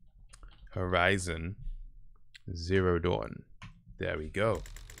 Horizon Zero Dawn. There we go.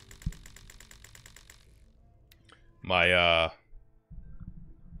 My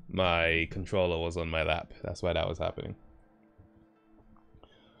my controller was on my lap. That's why that was happening.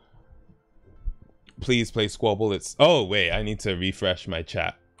 Please play Squabble. It's oh wait, I need to refresh my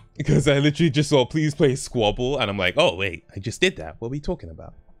chat because I literally just saw please play Squabble and I'm like, oh wait, I just did that. What are we talking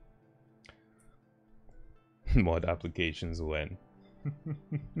about? Mod applications when?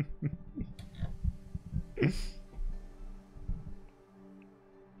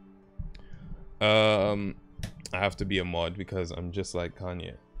 I have to be a mod because I'm just like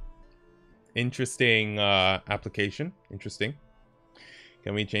Kanye. Interesting application. Interesting.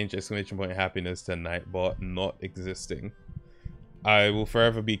 Can we change exclamation point happiness to Nightbot not existing? I will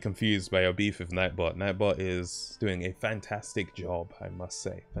forever be confused by your beef with Nightbot. Nightbot is doing a fantastic job, I must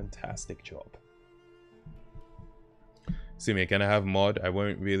say. Fantastic job. Simi, can I have mod? I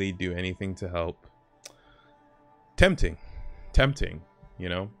won't really do anything to help. Tempting. Tempting, you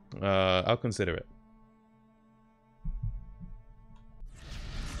know? I'll consider it.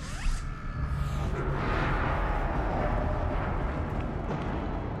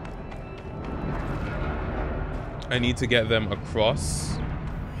 I need to get them across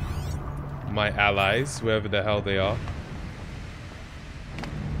my allies, wherever the hell they are.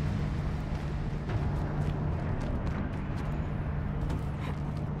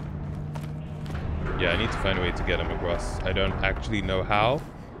 Yeah, I need to find a way to get them across. I don't actually know how,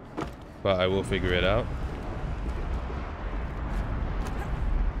 but I will figure it out.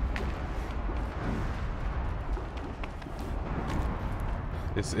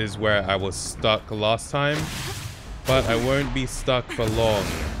 This is where I was stuck last time, but I won't be stuck for long.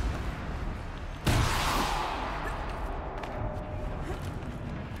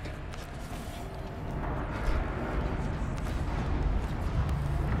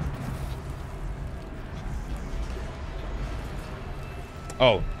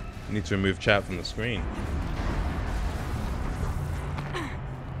 Oh, I need to remove chat from the screen.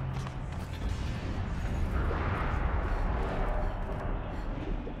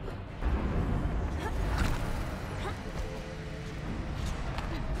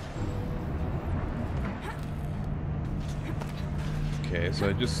 Okay, so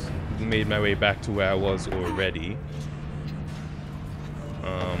I just made my way back to where I was already.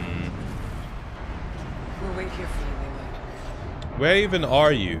 We'll wait here for you, Layla. Where even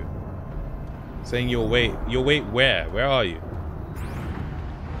are you? Saying you'll wait. You'll wait where? Where are you?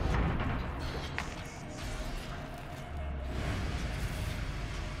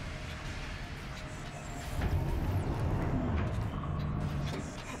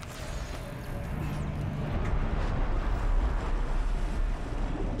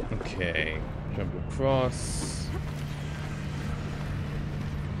 Okay, jump across.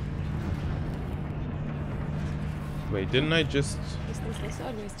 Wait, didn't I just... This thing's like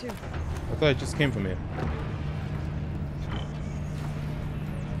sideways too. I thought I just came from here.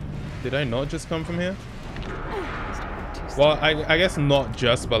 Did I not just come from here? Well, I guess not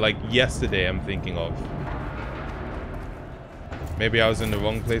just, but like yesterday I'm thinking of. Maybe I was in the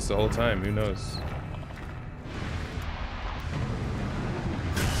wrong place the whole time, who knows?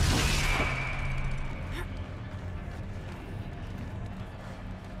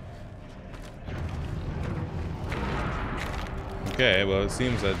 Okay, well, it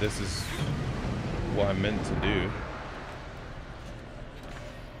seems that this is what I'm meant to do.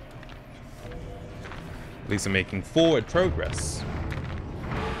 At least I'm making forward progress.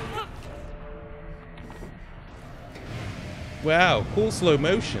 Wow, cool slow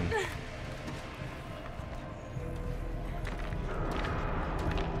motion.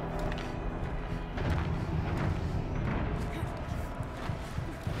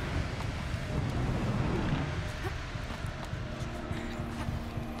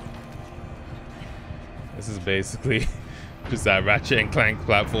 This is basically just that Ratchet and Clank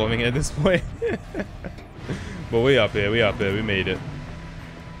platforming at this point. But we up here, we made it.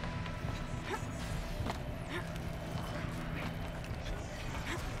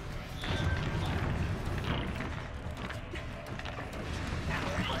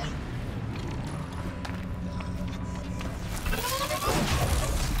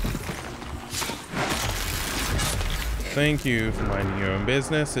 Thank you for minding your own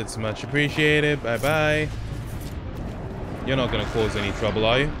business. It's much appreciated. Bye-bye. You're not gonna cause any trouble,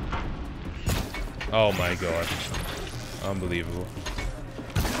 are you? Oh my god. Unbelievable.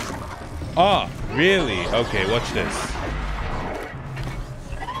 Ah, really? Okay, watch this.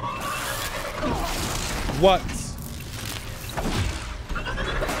 What?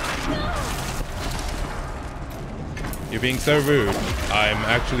 You're being so rude. I'm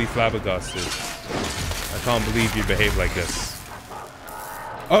actually flabbergasted. I can't believe you behave like this.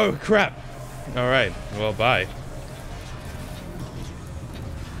 Oh, crap. Alright, well, bye.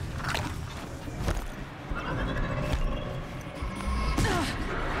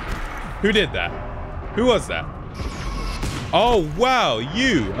 Who did that? Who was that? Oh, wow,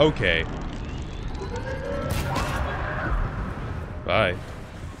 you. Okay. Bye.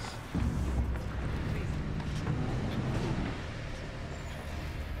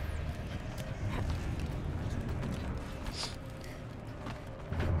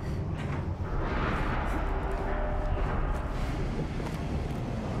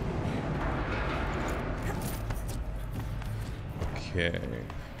 Okay.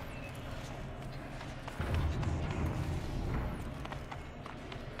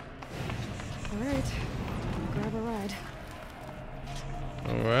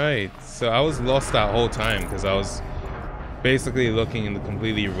 Alright, so I was lost that whole time because I was basically looking in the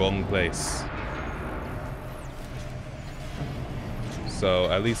completely wrong place. So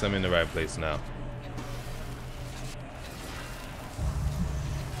at least I'm in the right place now.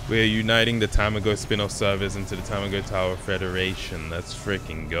 We are uniting the TAMAGO spin-off servers into the TAMAGO Tower Federation. Let's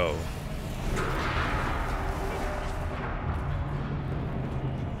freaking go.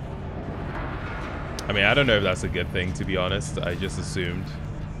 I mean, I don't know if that's a good thing, to be honest. I just assumed.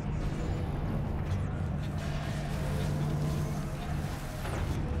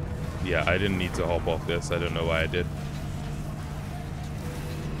 Yeah, I didn't need to hop off this. I don't know why I did.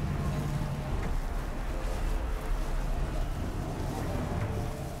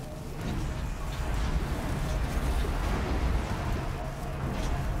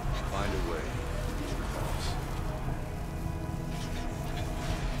 Find a way.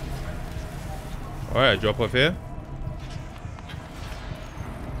 Alright, drop off here.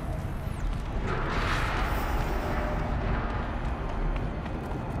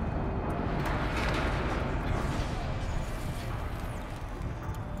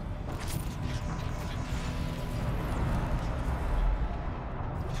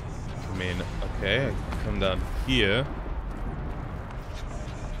 Okay, come down here.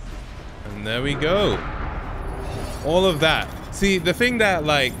 And there we go. All of that. See, the thing that,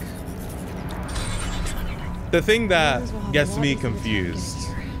 like... The thing that gets me confused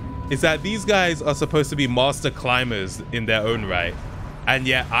is that these guys are supposed to be master climbers in their own right. And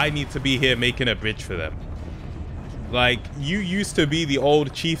yet I need to be here making a bridge for them. Like, you used to be the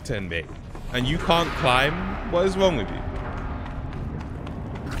old chieftain, mate. And you can't climb? What is wrong with you?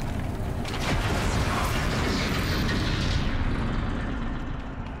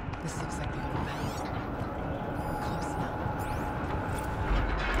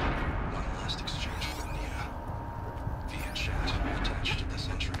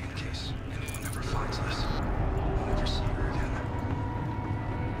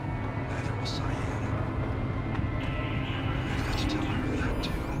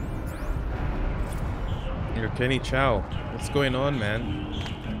 Kenny Chow, what's going on, man?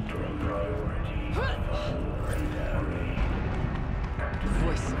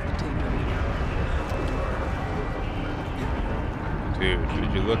 Dude,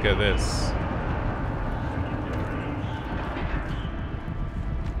 would you look at this?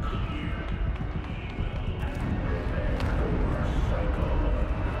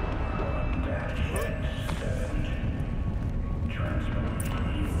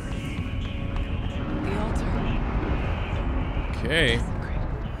 Okay.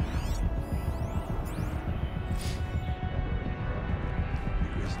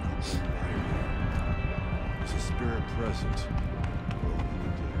 Is a spirit present?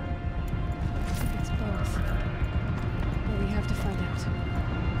 It's both. But we have to find out.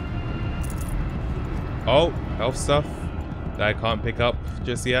 Oh, health stuff that I can't pick up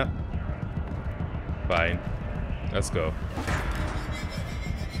just yet. Fine. Let's go.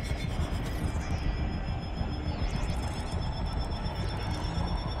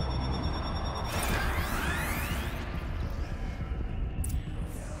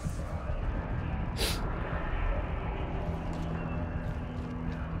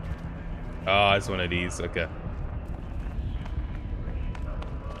 Oh, it's one of these. Okay.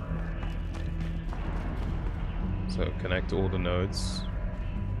 So connect all the nodes.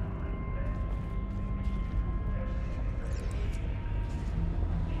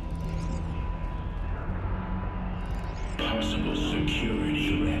 Possible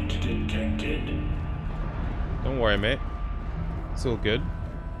security threat detected. Don't worry, mate. It's all good.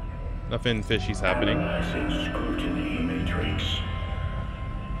 Nothing fishy's happening. Analyzing scrutiny matrix.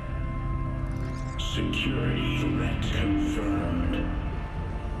 Security threat confirmed.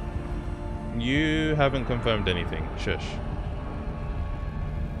 You haven't confirmed anything. Shush.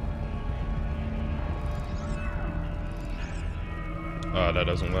 Oh, that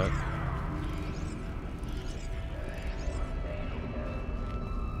doesn't work.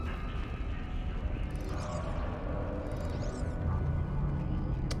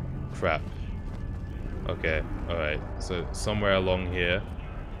 Crap. Okay, alright. So somewhere along here,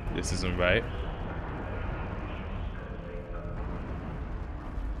 this isn't right.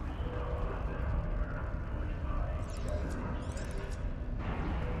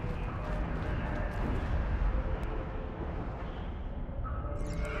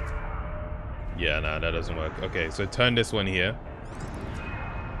 Yeah, nah, that doesn't work. Okay, so turn this one here.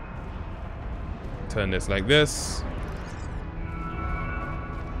 Turn this like this.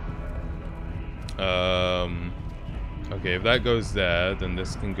 Okay, if that goes there, then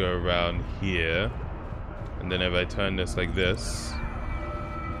this can go around here. And then if I turn this like this.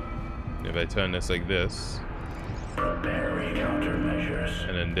 If I turn this like this. Preparing countermeasures.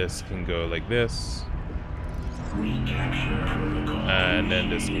 And then this can go like this. Recapture protocol. And then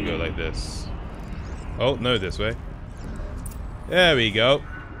this can go like this. Oh, no, this way. There we go.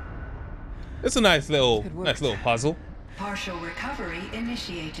 It's a nice little puzzle. Partial recovery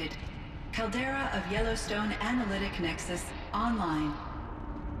initiated. Caldera of Yellowstone Analytic Nexus online.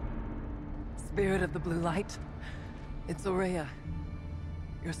 Spirit of the blue light, it's Aurea,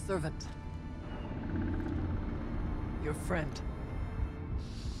 your servant, your friend.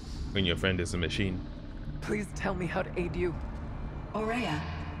 When your friend is a machine. Please tell me how to aid you. Aurea,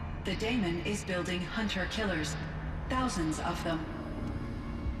 the daemon is building hunter-killers. Thousands of them.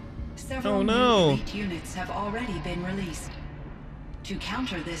 Several new elite units have already been released. To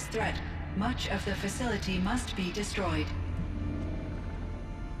counter this threat, much of the facility must be destroyed.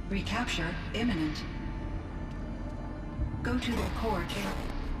 Recapture imminent. Go to the core chamber.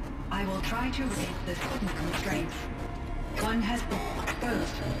 I will try to raid the signal strength. One has been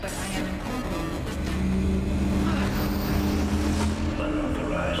exposed, but I am improving.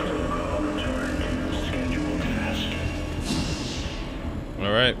 Unauthorized protocol returned. Scheduled task.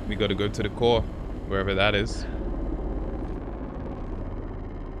 Alright, we gotta go to the core, wherever that is.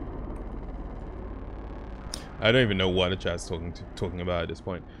 I don't even know what the chat's talking about at this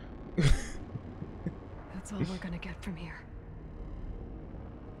point. That's all we're gonna get from here.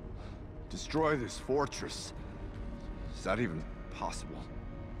 Destroy this fortress. Is that even possible?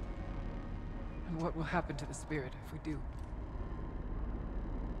 And what will happen to the spirit if we do?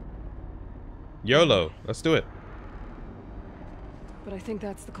 YOLO, let's do it. But I think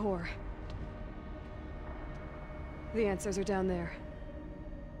that's the core. The answers are down there.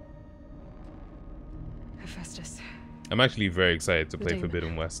 Hephaestus. I'm actually very excited to The play daemon.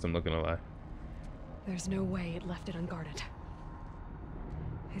 Forbidden West, I'm not gonna lie. There's no way it left it unguarded.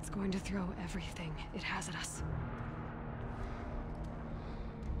 It's going to throw everything it has at us.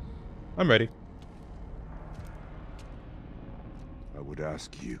 I'm ready. I would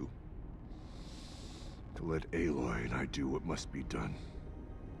ask you to let Aloy and I do what must be done.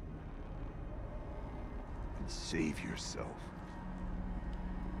 And save yourself.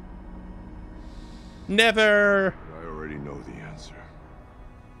 Never! I already know the answer.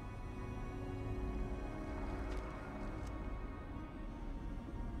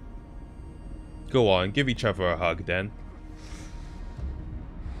 Go on, give each other a hug then.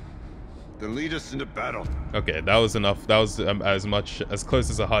 Then lead us into battle. Okay, that was enough. That was as close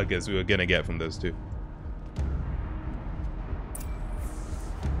as a hug as we were gonna get from those two.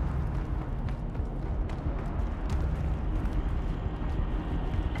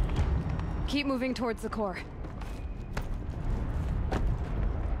 Keep moving towards the core.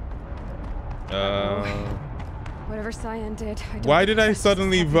 Whatever Cyan did. Why did I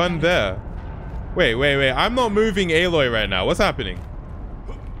suddenly run there? Wait. I'm not moving Aloy right now. What's happening?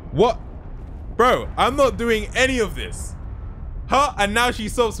 What? Bro, I'm not doing any of this. Huh? And now she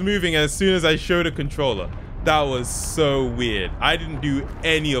stops moving as soon as I show the controller. That was so weird. I didn't do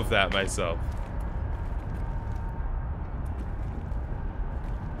any of that myself.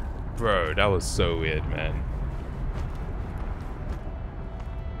 Bro, that was so weird, man.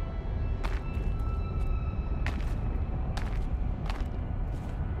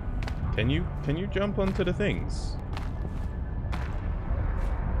 Can you jump onto the things?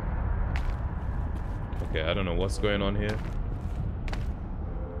 Okay, I don't know what's going on here.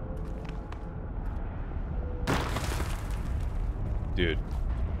 Dude.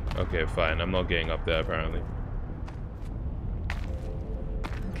 Okay, fine. I'm not getting up there apparently.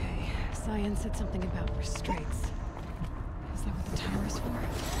 Okay, Cyan said something about restraints. Is that what the tower is for?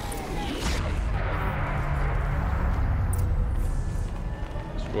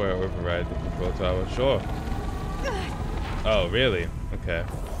 Destroy or override the control tower. Sure. Oh, really? Okay.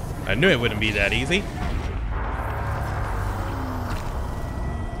 I knew it wouldn't be that easy.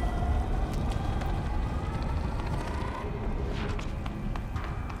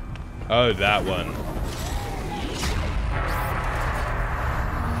 Oh, that one.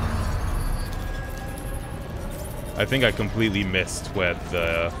 I think I completely missed where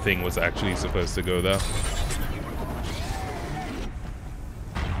the thing was actually supposed to go there.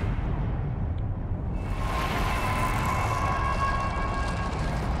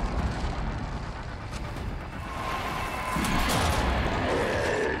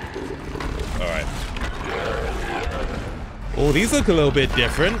 Oh, these look a little bit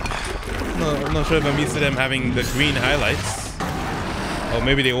different. I'm not sure if I'm used to them having the green highlights. Oh,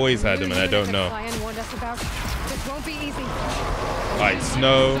 maybe they always had them and I don't know. Cyan warned us about. This won't be easy. Alright,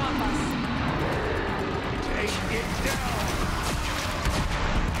 snow.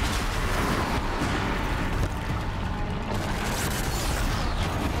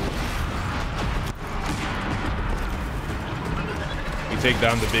 We take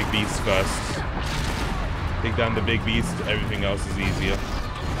down the big beast first. Take down the big beast, everything else is easier.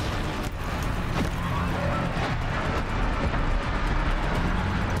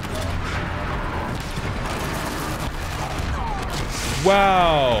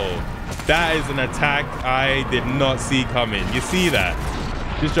 Wow! That is an attack I did not see coming. You see that?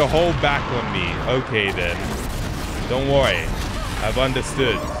 Just your whole back on me. Okay then. Don't worry. I've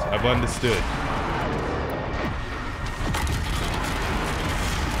understood. I've understood.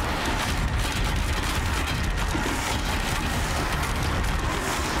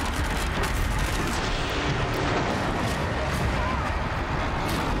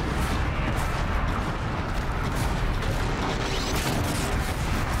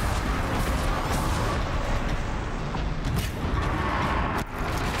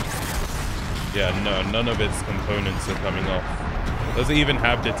 Yeah, no, none of its components are coming off. Does it even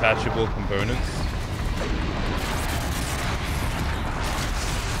have detachable components?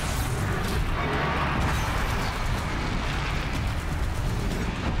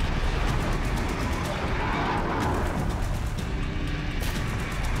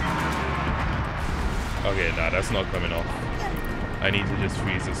 Okay, nah, that's not coming off. I need to just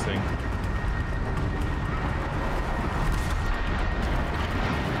freeze this thing.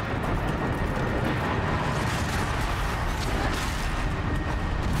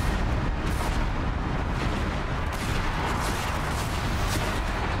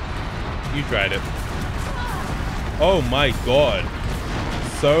 You tried it. Oh my god.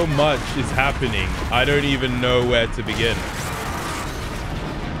 So much is happening. I don't even know where to begin.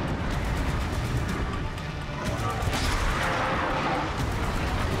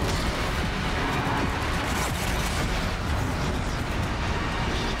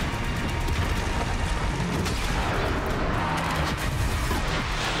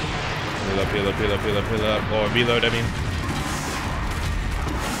 Heal up. Or reload, I mean.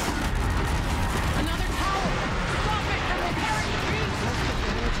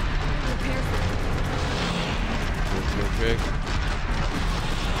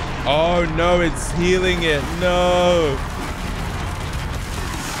 Oh no, it's healing it. No.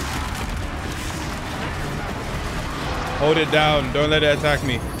 Hold it down. Don't let it attack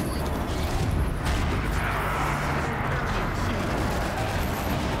me.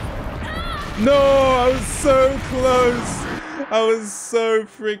 No, I was so close. I was so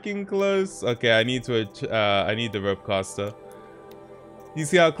freaking close. Okay, I need to I need the rope caster. You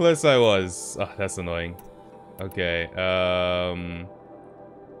see how close I was? Oh, that's annoying. Okay,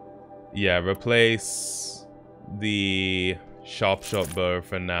 yeah, replace the sharp shot bow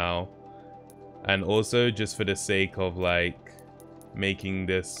for now. And also, just for the sake of like making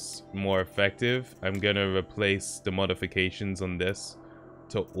this more effective, I'm gonna replace the modifications on this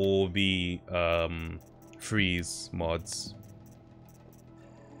to all be freeze mods.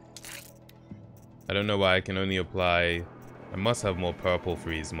 I don't know why I can only apply. I must have more purple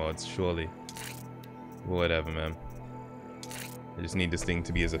freeze mods, surely. Whatever, man. I just need this thing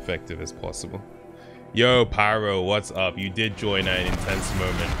to be as effective as possible. Yo, Pyro, what's up? You did join at an intense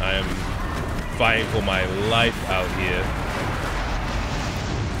moment. I am fighting for my life out here.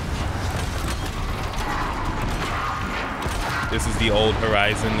 This is the old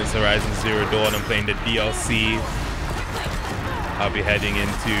Horizon. This Horizon Zero Dawn. I'm playing the DLC. I'll be heading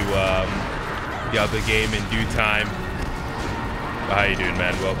into the other game in due time. How you doing,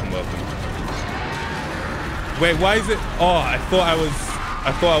 man? Welcome. Wait, why is it? Oh, I thought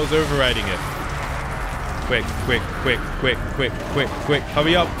I was overriding it. Quick.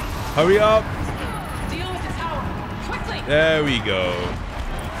 Hurry up. Deal with the tower, quickly. There we go.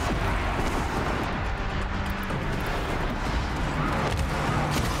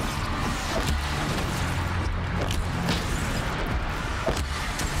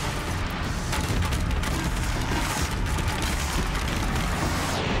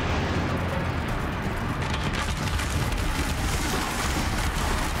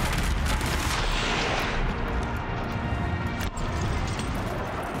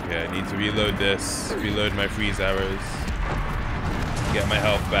 Reload this, reload my freeze arrows, get my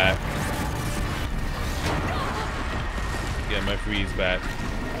health back, get my freeze back,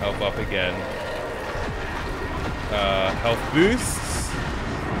 health up again, health boosts,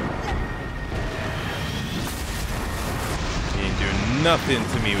 you ain't doing nothing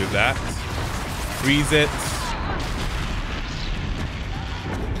to me with that, freeze it,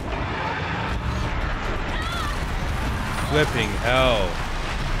 flipping hell.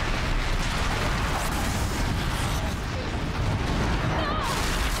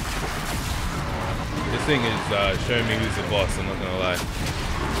 This thing is showing me who's the boss, I'm not gonna lie.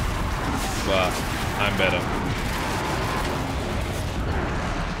 But I'm better.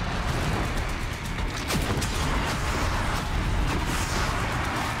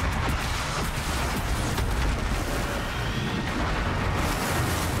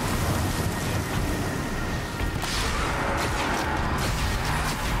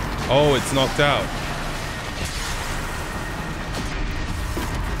 Oh, it's knocked out.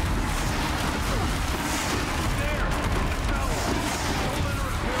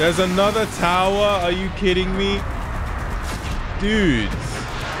 There's another tower? Are you kidding me? Dudes.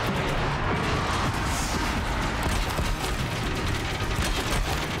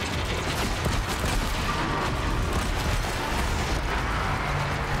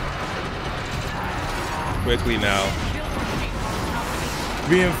 Quickly now.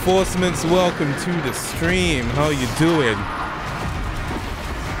 Reinforcements, welcome to the stream. How you doing?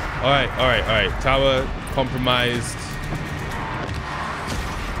 Alright. Tower compromised.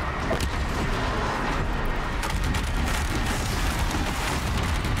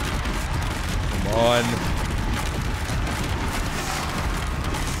 Come on.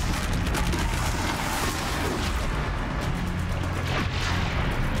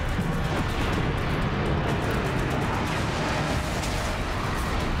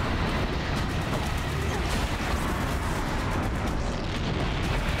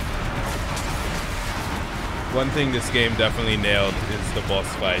 One thing this game definitely nailed is the boss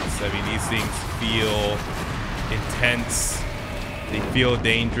fights. I mean, these things feel intense. They feel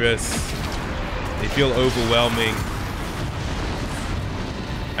dangerous. They feel overwhelming.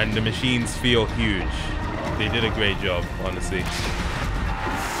 And the machines feel huge. They did a great job, honestly.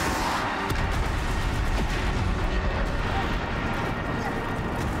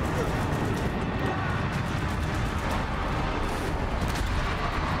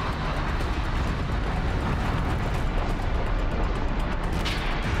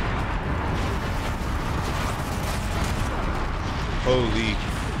 Holy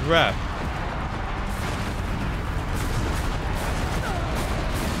crap.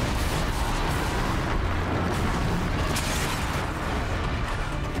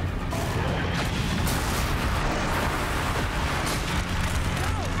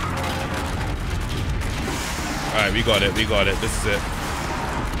 Alright, we got it. This is it.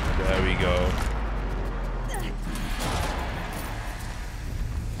 There we go.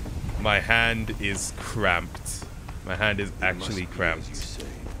 My hand is cramped. My hand is actually cramped.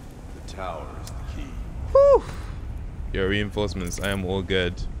 The tower is the key. Whew. Your reinforcements, I am all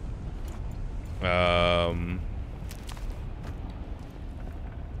good.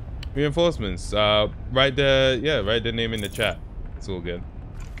 Reinforcements. Write the name in the chat. It's all good.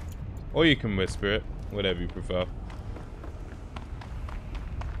 Or you can whisper it, whatever you prefer.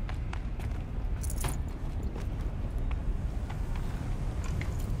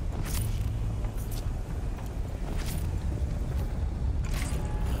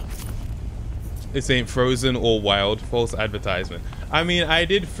 This ain't frozen or wild. False advertisement. I mean, I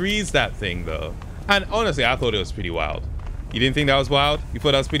did freeze that thing though. And honestly, I thought it was pretty wild. You didn't think that was wild? You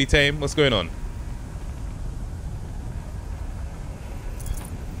thought that was pretty tame? What's going on?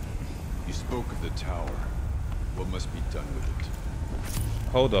 You spoke of the tower. What must be done with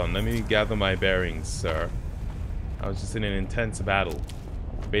it? Hold on, let me gather my bearings, sir. I was just in an intense battle.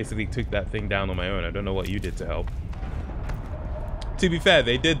 Basically took that thing down on my own. I don't know what you did to help. To be fair,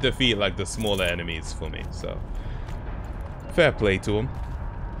 they did defeat like the smaller enemies for me, so fair play to them.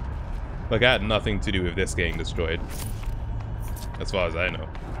 Like, I had nothing to do with this getting destroyed, as far as I know.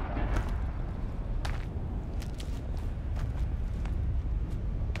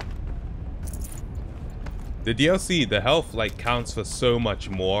 The DLC, the health like counts for so much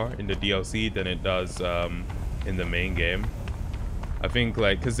more in the DLC than it does in the main game. I think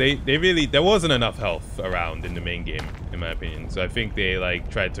like because they really, there wasn't enough health around in the main game in my opinion, so I think they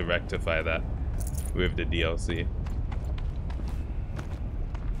like tried to rectify that with the DLC.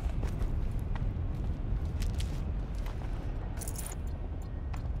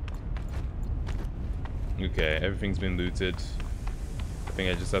 Okay, everything's been looted. I think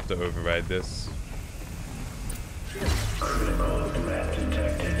I just have to override this. Critical threat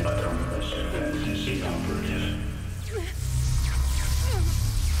detected. Autonomous defenses inoperative.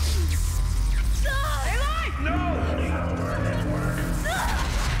 No! Running our network.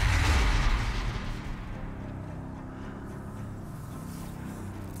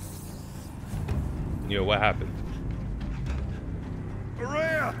 Yo, what happened?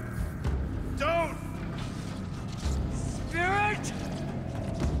 Maria! Don't! Spirit!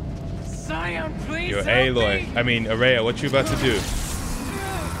 Scion, please. Yo, help Aloy. me. I mean, Araya, what you about to do?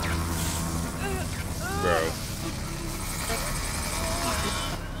 Bro.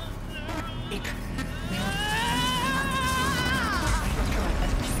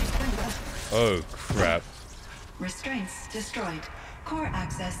 Oh, crap. Restraints destroyed. Core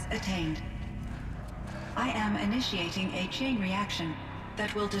access attained. I am initiating a chain reaction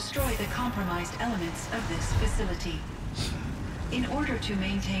that will destroy the compromised elements of this facility. In order to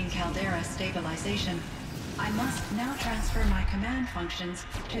maintain Caldera stabilization, I must now transfer my command functions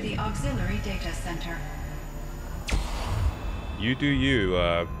to the auxiliary data center. You do you,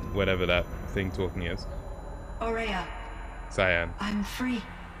 whatever that thing talking is. Aurea, Cyan. I'm free.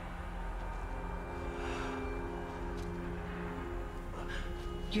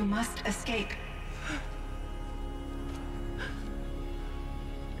 You must escape.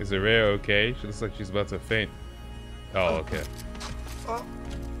 Is Aurea okay? She looks like she's about to faint. Oh, okay.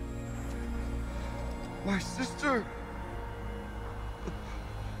 My sister!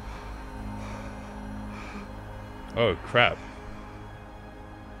 Oh, crap.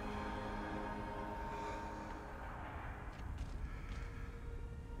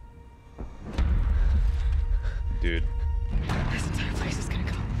 Dude. This entire place is gonna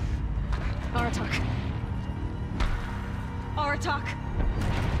go. Aratak. Aratak.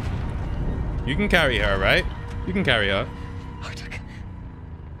 You can carry her, right? You can carry her. Aratak.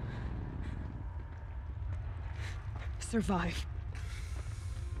 Survive.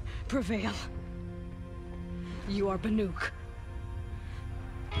 Prevail. You are Banuk.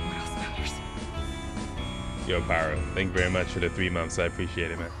 What else matters? Yo, Pyro. Thank you very much for the 3 months. I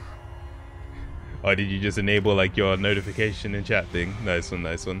appreciate it, man. Oh, did you just enable like your notification and chat thing? Nice one,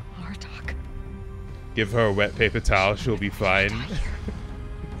 nice one. Aratak. Give her a wet paper towel. She'll be fine.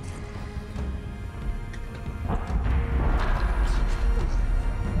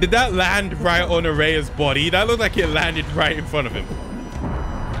 Did that land right on Aurea's body? That looked like it landed right in front of him.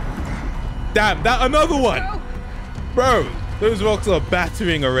 Damn, that another one! No. Bro, those rocks are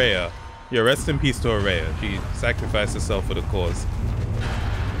battering Aurea. Yeah, rest in peace to Aurea. She sacrificed herself for the cause.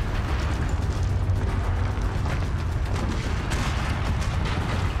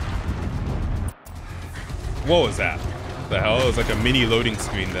 What was that? The hell? It was like a mini loading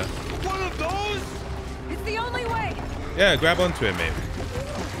screen there. One of those? It's the only way. Yeah, grab onto it, mate.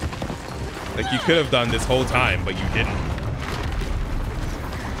 Like you could have done this whole time, but you didn't.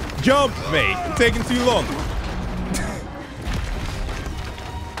 Jump, mate! You're taking too long.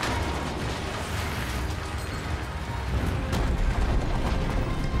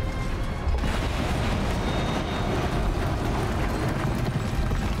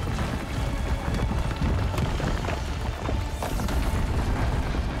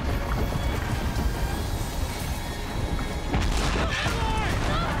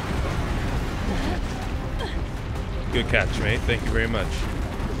 Good catch, mate. Thank you very much.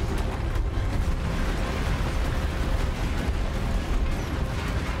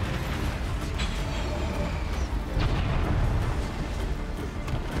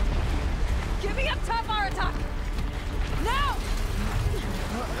 Give me up top, Aratak. Now.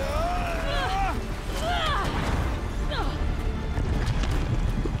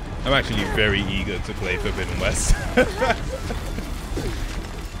 I'm actually very eager to play Forbidden West.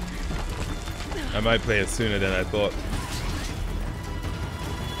 I might play it sooner than I thought.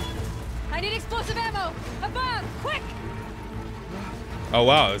 I need explosive ammo. Above, quick. Oh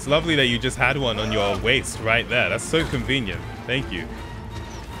wow, it's lovely that you just had one on your waist right there. That's so convenient. Thank you.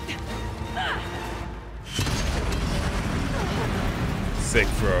 Sick,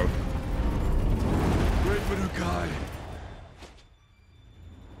 bro. Great Banukai.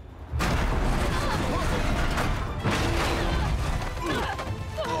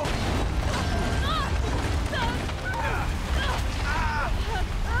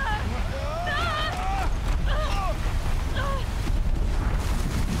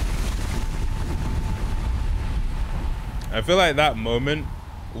 I feel like that moment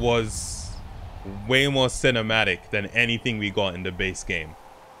was way more cinematic than anything we got in the base game.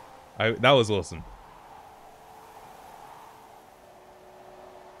 That was awesome.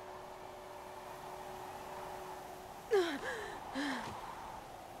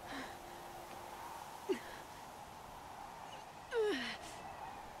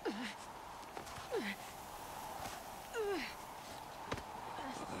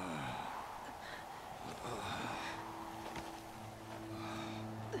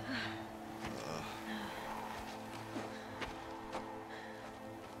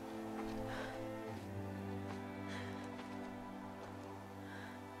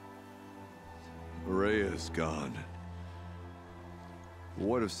 Aurea's gone.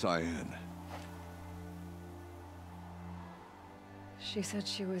 What of Cyan? She said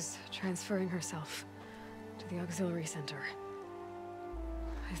she was transferring herself to the auxiliary center.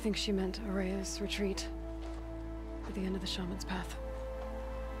 I think she meant Aurea's retreat at the end of the shaman's path.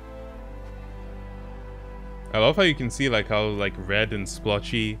 I love how you can see like how like red and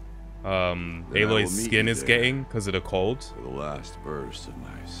splotchy Aloy's skin is getting because of the cold. For the last verse of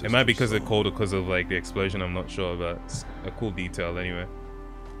my sister's It might be because of the song. cold or because of like the explosion. I'm not sure, but it's a cool detail anyway.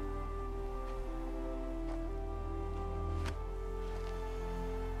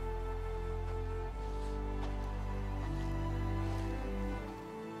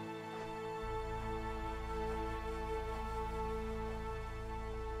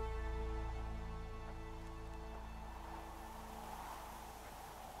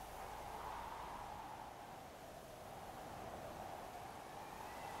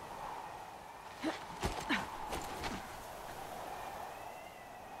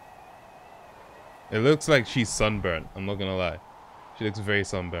 It looks like she's sunburnt. I'm not gonna lie. She looks very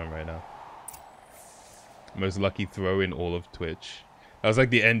sunburnt right now. Most lucky throw in all of Twitch. That was like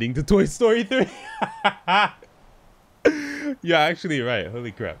the ending to Toy Story 3. You're actually right.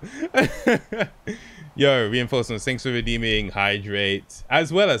 Holy crap. Yo, reinforcements. Thanks for redeeming Hydrate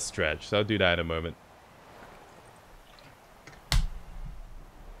as well as Stretch. So I'll do that in a moment.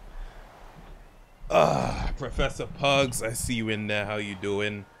 Professor Pugs, I see you in there. How you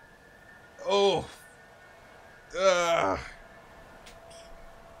doing? Oh.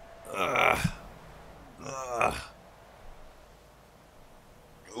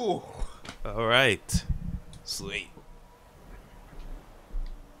 Ooh. All right. Sweet.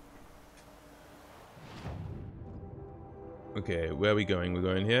 Okay, where are we going? We're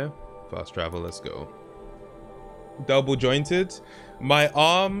going here. Fast travel, let's go. Double jointed. My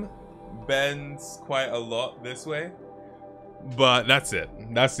arm bends quite a lot this way. But that's it.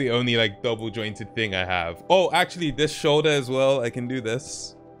 That's the only like double jointed thing I have. Oh, actually this shoulder as well. I can do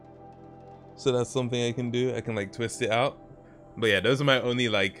this. So that's something I can do. I can like twist it out. But yeah, those are my only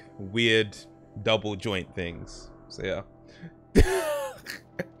like weird double joint things. So yeah.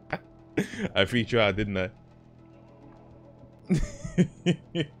 I freaked you out, didn't I?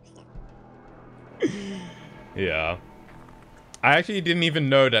 Yeah. I actually didn't even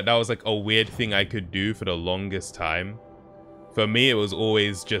know that that was like a weird thing I could do for the longest time. For me, it was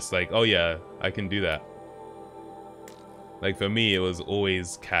always just like, oh yeah, I can do that. Like for me, it was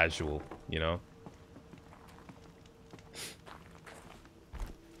always casual, you know?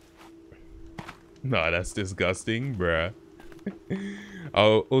 Nah, that's disgusting, bruh.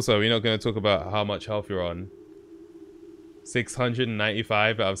 Oh, also, we're not going to talk about how much health you're on.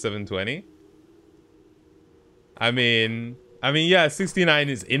 695 out of 720? I mean, yeah, 69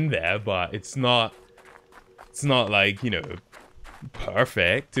 is in there, but it's not like, you know,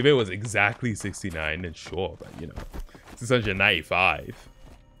 perfect. If it was exactly 69, then sure, but you know, 695.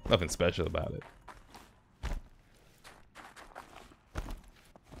 Nothing special about it.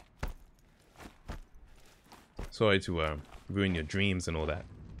 Sorry to ruin your dreams and all that.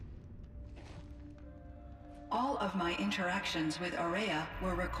 All of my interactions with Aurea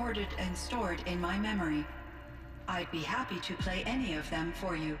were recorded and stored in my memory. I'd be happy to play any of them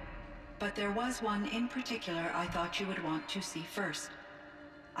for you, but there was one in particular I thought you would want to see first.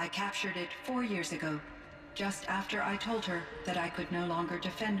 I captured it 4 years ago, just after I told her that I could no longer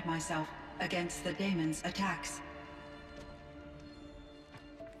defend myself against the daemon's attacks.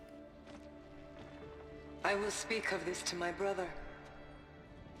 I will speak of this to my brother.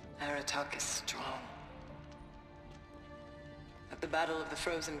 Aratak is strong. At the Battle of the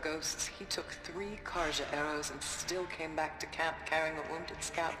Frozen Ghosts, he took 3 Karja arrows and still came back to camp carrying a wounded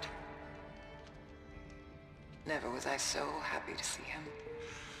scout. Never was I so happy to see him.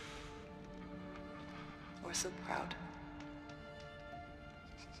 Or so proud.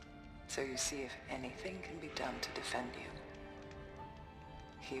 So you see, if anything can be done to defend you,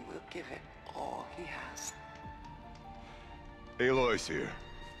 he will give it all he has. Aloy's here.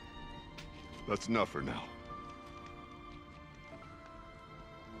 That's enough for now.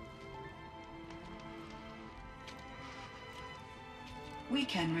 We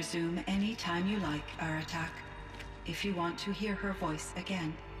can resume any time you like, Aratak, if you want to hear her voice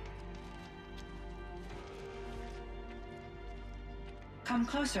again. Come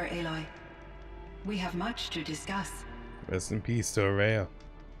closer, Aloy. We have much to discuss. Rest in peace to Aurea.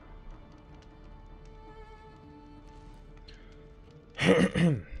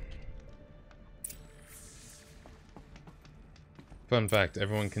 Fun fact,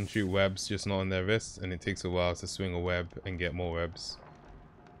 everyone can shoot webs, just not on their wrists, and it takes a while to swing a web and get more webs.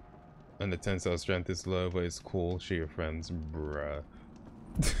 And the tensile strength is low, but it's cool. Shoot your friends, bruh.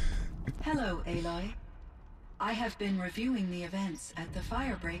 Hello, Aloy. I have been reviewing the events at the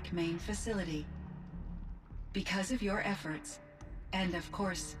Firebreak main facility. Because of your efforts, and of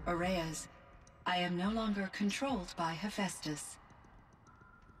course, Aurea's, I am no longer controlled by Hephaestus.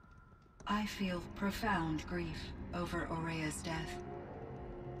 I feel profound grief over Aurea's death.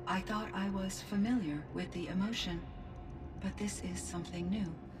 I thought I was familiar with the emotion, but this is something new.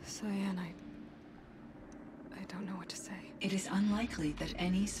 Cyan, I don't know what to say. It is unlikely that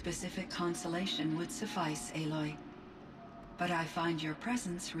any specific consolation would suffice, Aloy. But I find your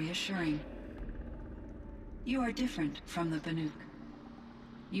presence reassuring. You are different from the Banuk.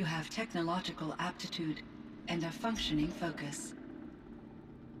 You have technological aptitude and a functioning focus.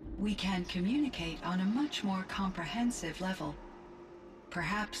 We can communicate on a much more comprehensive level.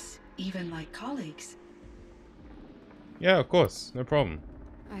 Perhaps even like colleagues. Yeah, of course. No problem.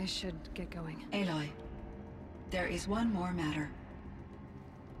 I should get going. Aloy, there is one more matter.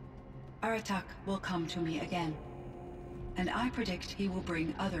 Aratak will come to me again, and I predict he will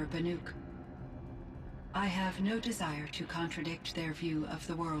bring other Banuk. I have no desire to contradict their view of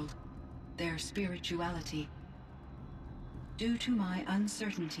the world, their spirituality. Due to my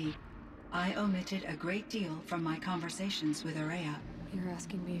uncertainty, I omitted a great deal from my conversations with Ourea. You're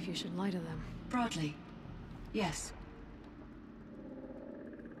asking me if you should lie to them. Broadly, yes.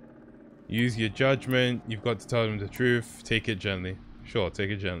 Use your judgment. You've got to tell them the truth. Take it gently. Sure, take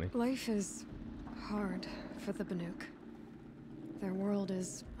it gently. Life is hard for the Banuk. Their world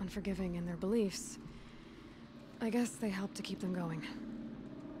is unforgiving in their beliefs. I guess they help to keep them going.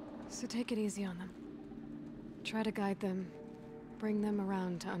 So take it easy on them. Try to guide them, bring them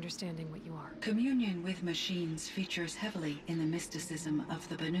around to understanding what you are. Communion with machines features heavily in the mysticism of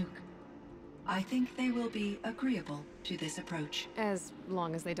the Banuk. I think they will be agreeable to this approach. As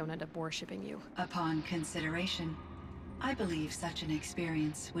long as they don't end up worshipping you. Upon consideration, I believe such an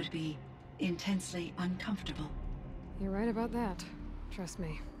experience would be intensely uncomfortable. You're right about that. Trust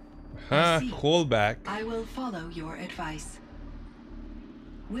me. Call back. I will follow your advice.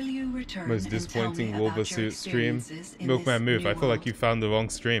 Will you return Most and tell disappointing me Wolver about your Suit stream. experiences in Milkman this move. new I feel like world? you found the wrong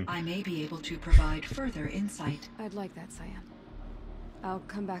stream. I may be able to provide further insight. I'd like that, Cyan. I'll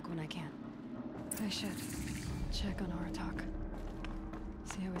come back when I can. I should check on Aratak.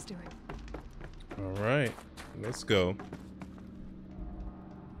 See how he's doing. Alright. Let's go.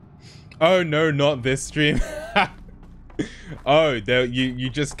 Oh no, not this stream. Oh, you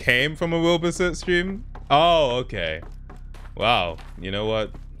just came from a Wilbur Suit stream? Oh, okay. Wow. You know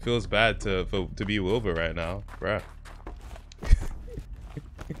what? Feels bad to be Wilbur right now. Bruh.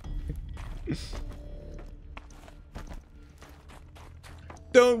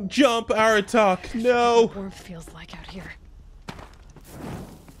 Don't jump, Aratak! No! What warmth feels like out here.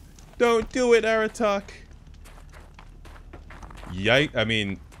 Don't do it, Aratak! Yike. I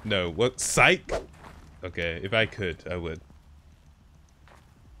mean, no. What? Psych? Okay, if I could, I would.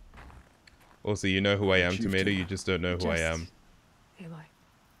 Also, you know who I am, Tomato. You just don't know who I am. Aloy.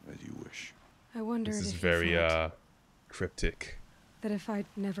 As you wish. I wondered This is if very, you thought cryptic. that if I'd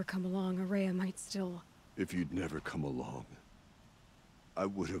never come along, Ourea might still... If you'd never come along, I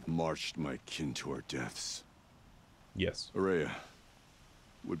would have marched my kin to our deaths. Yes. Ourea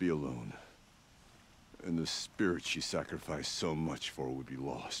would be alone. And the spirit she sacrificed so much for would be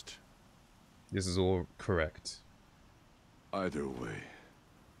lost. This is all correct. Either way,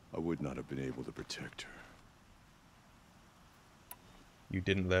 I would not have been able to protect her. You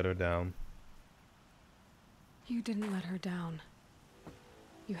didn't let her down. You didn't let her down.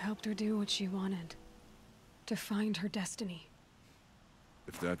 You helped her do what she wanted. To find her destiny.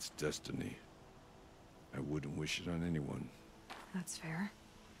 If that's destiny, I wouldn't wish it on anyone. That's fair.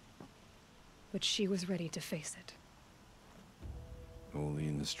 But she was ready to face it. Only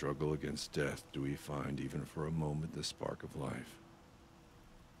in the struggle against death do we find, even for a moment, the spark of life.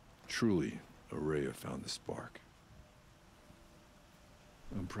 Truly, Ourea found the spark.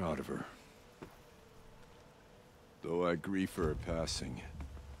 I'm proud of her. Though I grieve for her passing,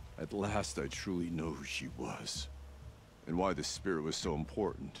 at last I truly know who she was, and why the spirit was so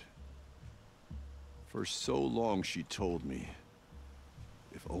important. For so long she told me,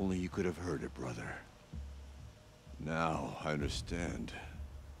 if only you could have heard it, brother. Now I understand.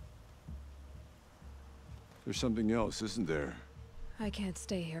 There's something else, isn't there? I can't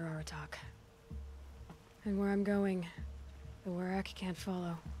stay here, Aratak. And where I'm going, the Warrak can't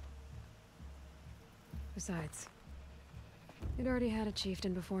follow. Besides, it already had a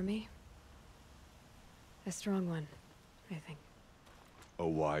chieftain before me. A strong one, I think. A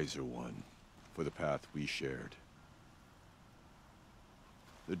wiser one, for the path we shared.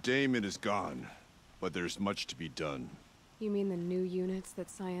 The daemon is gone, but there's much to be done. You mean the new units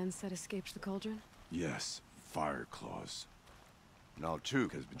that Cyan said escaped the cauldron? Yes, fire claws. Now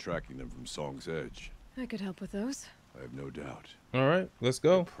Tuk has been tracking them from Song's Edge. I could help with those. I have no doubt. Alright, let's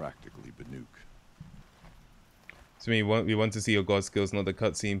go. Practically Banuk. So we want to see your god skills, not the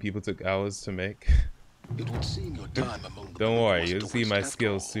cutscene people took hours to make. It would seem your time among the Don't worry, was you'll see my towards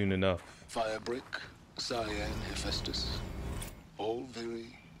skills after all. soon enough. Firebrick, Cyan, Hephaestus. All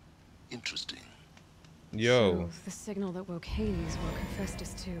very interesting. Yo. So, the signal that woke Hades woke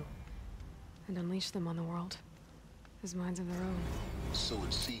Hephaestus too. And unleashed them on the world. As minds of their own. So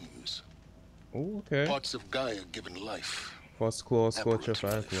it seems. Oh, okay. Parts of Gaia given life. Frost Claw, Scorcher, Aberrant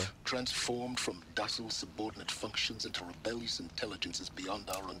Fire Claw. life, transformed from docile subordinate functions into rebellious intelligences beyond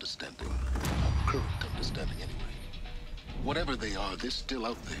our understanding. Our current understanding, anyway. Whatever they are, they're still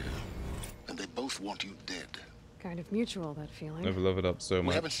out there. And they both want you dead. Kind of mutual, that feeling. Never love it up so We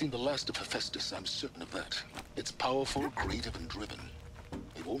much. haven't seen the last of Hephaestus, I'm certain of that. It's powerful, creative, and driven.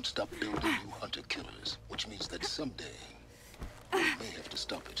 It won't stop building new hunter-killers, which means that someday, we may have to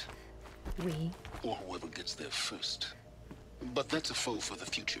stop it. We? Or whoever gets there first. But that's a foe for the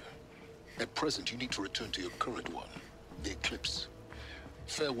future. At present, you need to return to your current one, the Eclipse.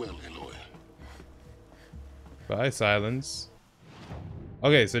 Farewell, Eloy. Bye, Silence.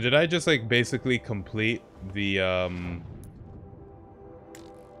 Okay, so did I just like basically complete the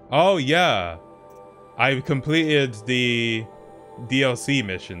Oh yeah. I completed the DLC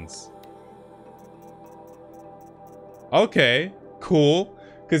missions. Okay, cool.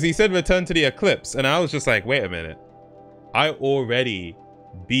 Because he said return to the Eclipse, and I was just like, wait a minute. I already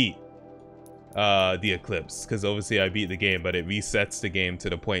beat the Eclipse, because obviously I beat the game, but it resets the game to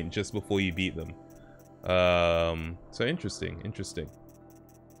the point just before you beat them. So interesting.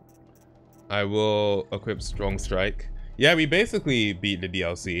 I will equip Strong Strike. Yeah, we basically beat the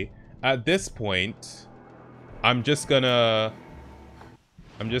DLC. At this point, I'm just gonna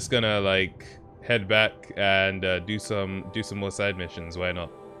like head back and do some more side missions. Why not?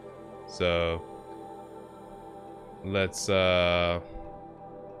 So let's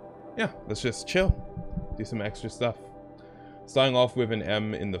just chill, do some extra stuff. Starting off with an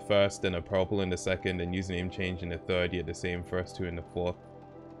M in the first and a purple in the second, and username change in the third, yet the same first two in the fourth.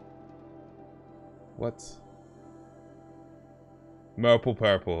 What?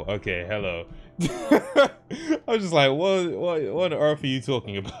 Purple. Okay, hello. I was just like, what on earth are you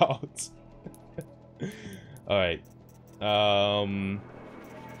talking about? Alright.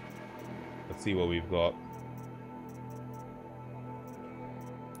 Let's see what we've got.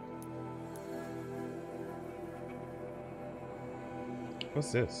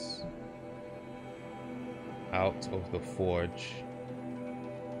 What's this? Out of the forge.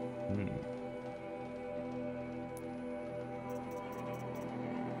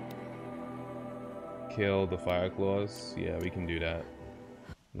 Kill the fire claws. Yeah, we can do that.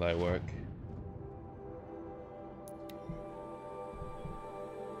 Light work.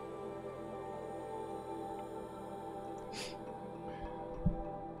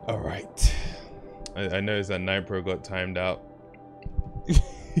 Alright. I noticed that Nitro got timed out.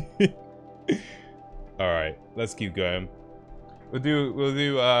 Alright, let's keep going. We'll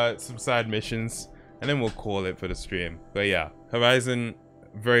do some side missions and then we'll call it for the stream. But yeah, Horizon,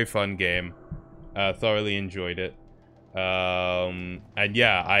 very fun game. Thoroughly enjoyed it. And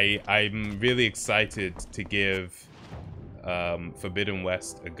yeah, I'm really excited to give Forbidden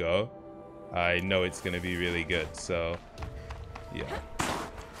West a go. I know it's gonna be really good, so yeah.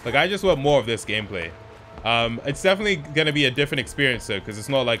 Like, I just want more of this gameplay. It's definitely gonna be a different experience though, because it's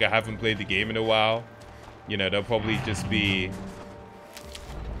not like I haven't played the game in a while. You know, there'll probably just be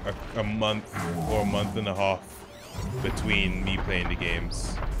a month or a month and a half between me playing the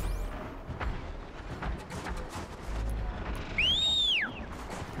games.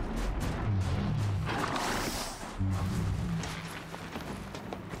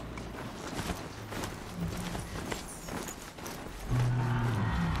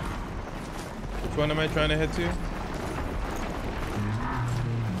 Which one am I trying to head to?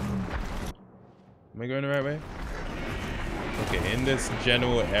 Am I going the right way? Okay, in this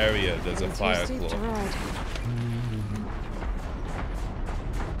general area, there's a fire claw.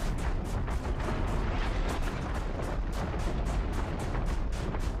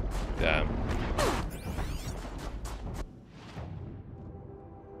 Damn.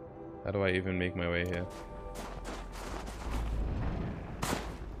 How do I even make my way here?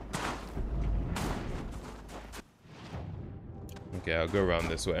 Okay, I'll go around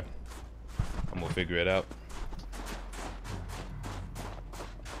this way. And we'll figure it out.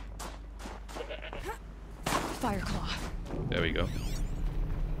 Fireclaw. There we go.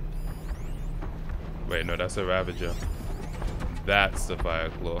 Wait, no, that's a Ravager. That's the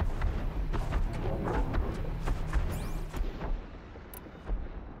Fireclaw.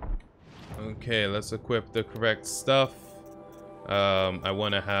 Okay, let's equip the correct stuff. I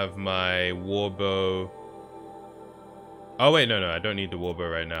want to have my warbow. Oh wait, no, I don't need the warbow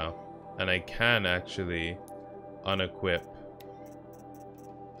right now. And I can actually unequip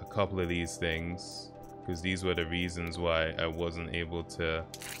a couple of these things, because these were the reasons why I wasn't able to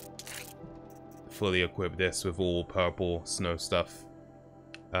fully equip this with all purple snow stuff.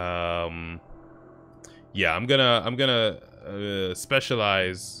 Yeah, I'm gonna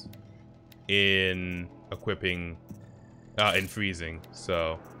specialize in equipping in freezing,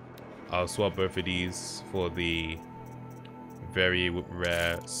 so I'll swap both of these for the very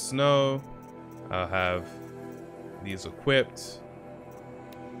rare snow. I'll have these equipped.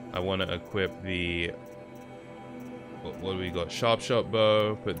 I want to equip the, what do we got? Sharp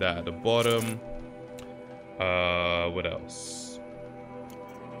bow, put that at the bottom. What else?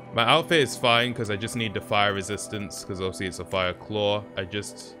 My outfit is fine because I just need the fire resistance, because obviously it's a fire claw.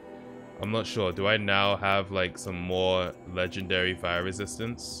 I'm not sure. Do I now have like some more legendary fire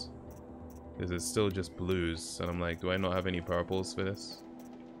resistance? Because it's still just blues. And I'm like, do I not have any purples for this?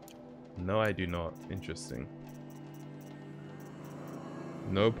 No, I do not. Interesting.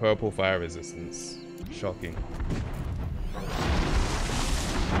 No purple fire resistance. Shocking.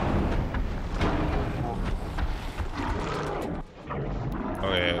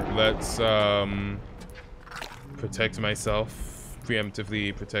 Okay, let's protect myself.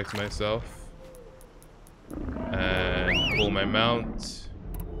 Preemptively protect myself. And pull my mount.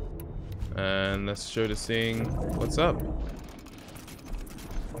 And let's show the thing what's up.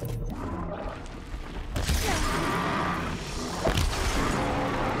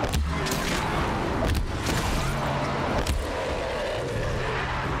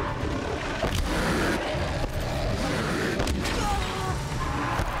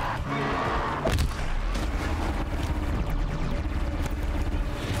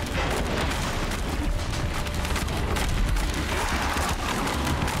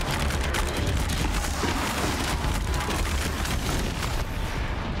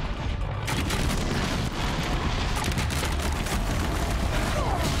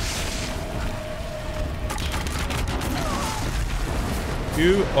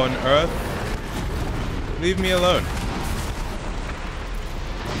 Who on earth? Leave me alone.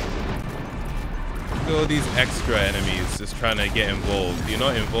 Look at all these extra enemies just trying to get involved. You're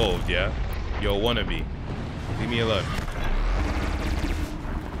not involved, yeah? You're a wannabe. Leave me alone.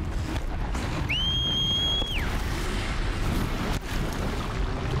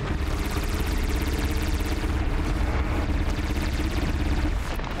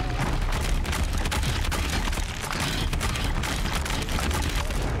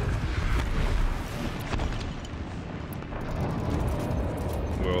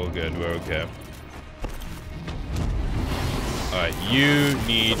 We're okay. Alright, you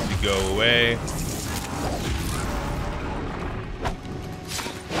need to go away.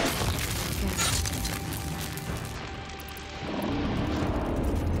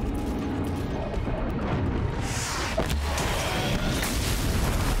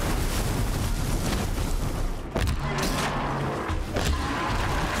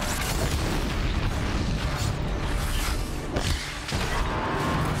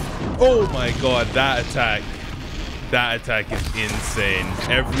 Oh my god, that attack is insane.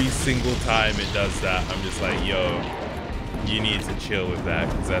 Every single time it does that, I'm just like, yo, you need to chill with that,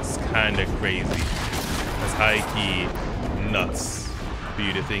 because that's kind of crazy. That's high-key nuts for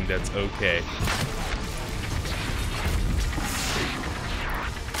you to think that's okay.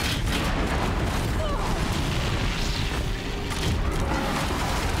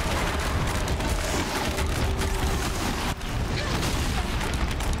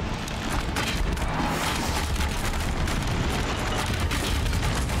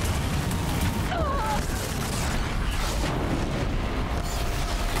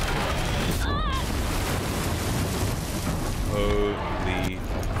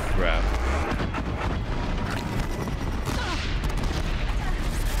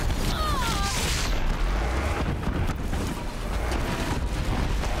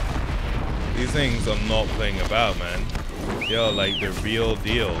 Things I'm not playing about, man. Yo, like the real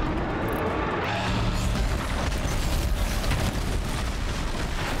deal.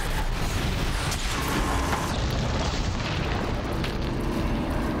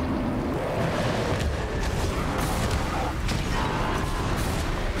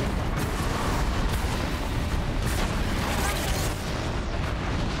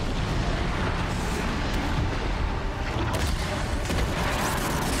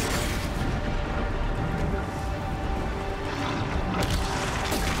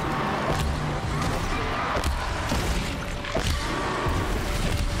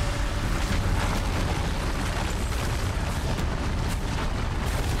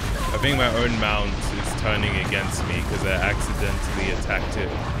 I think my own mount is turning against me because I accidentally attacked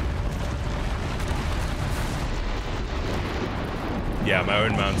it Yeah, my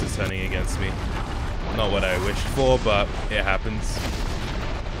own mount is turning against me. Not what I wished for, but it happens.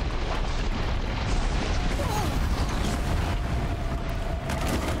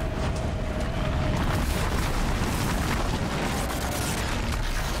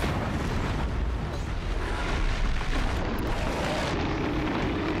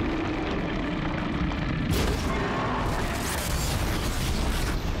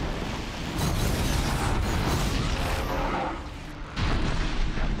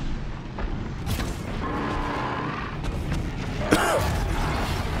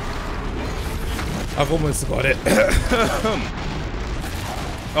 I've almost got it.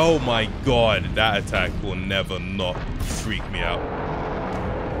 Oh my god, that attack will never not freak me out.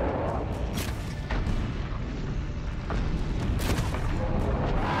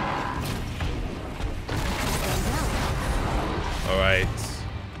 Alright.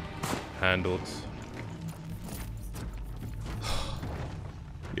 Handled.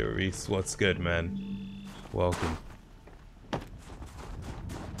 Yo, Reese, what's good, man? Welcome.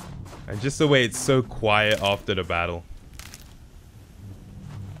 And just the way it's so quiet after the battle.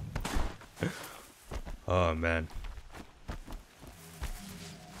 Oh, man.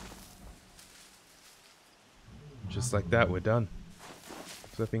 Just like that, we're done.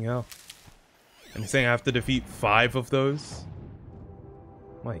 Flipping hell. And he's saying I have to defeat 5 of those?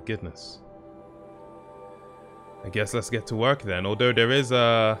 My goodness. I guess let's get to work then. Although there is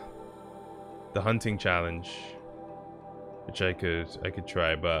the hunting challenge, which I could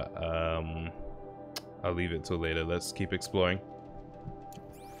try, but I'll leave it till later. Let's keep exploring.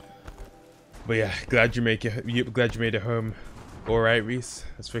 But yeah, glad you made it home. All right, Reese,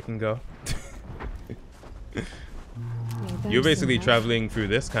 let's freaking go. You're basically traveling through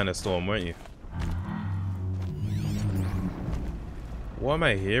this kind of storm, weren't you? What am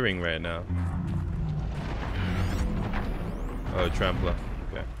I hearing right now? Oh, trampler.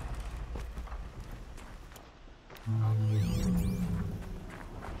 Okay.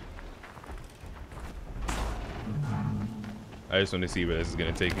 I just want to see where this is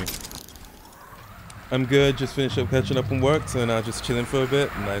going to take me. I'm good. Just finished up catching up on work, so now just chilling for a bit.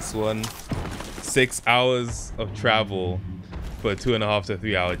 Nice one. 6 hours of travel for a 2.5 to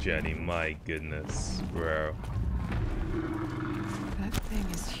 3 hour journey. My goodness, bro. That thing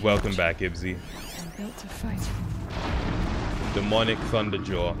is huge. Welcome back, Ibsy. I'm built to fight. Demonic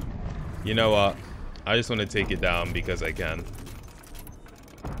Thunderjaw. You know what? I just want to take it down because I can.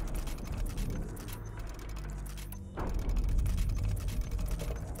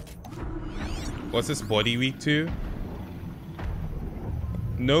 What's its body weak to?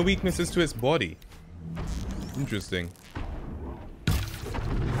 No weaknesses to its body. Interesting.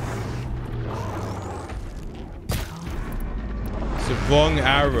 It's a wrong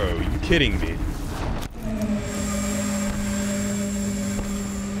arrow. Are you kidding me?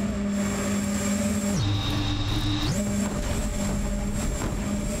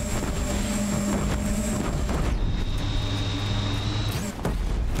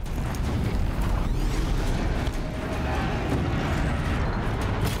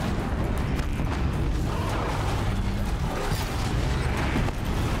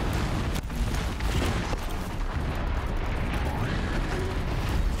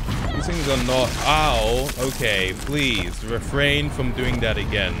 Are not. Ow. Okay, please refrain from doing that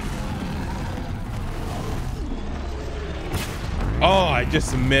again. Oh, I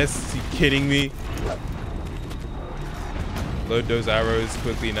just missed. Are you kidding me? Load those arrows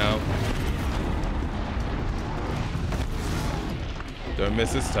quickly now. Don't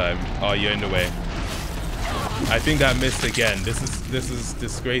miss this time. Oh, you're in the way. I think that missed again. This is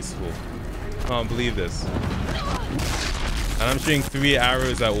disgraceful. Can't believe this. And I'm shooting 3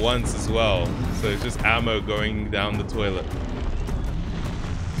 arrows at once as well. So it's just ammo going down the toilet.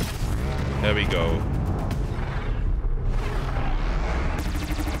 There we go.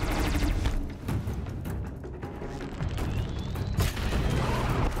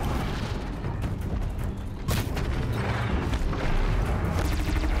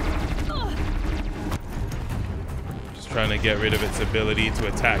 Just trying to get rid of its ability to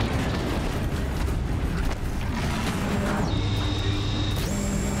attack.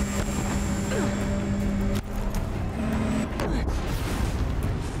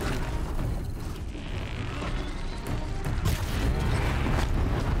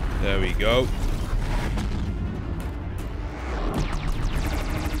 There we go.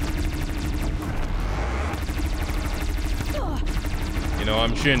 You know,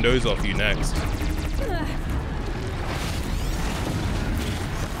 I'm shooting those off you next.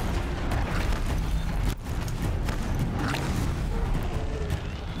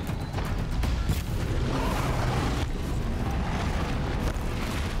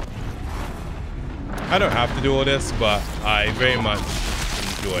 I don't have to do all this, but I very much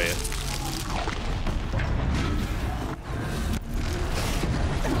enjoy it.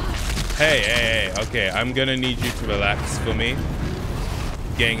 Hey, okay, I'm gonna need you to relax for me.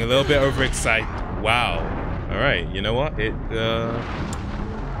 Getting a little bit overexcited. Wow. Alright, you know what?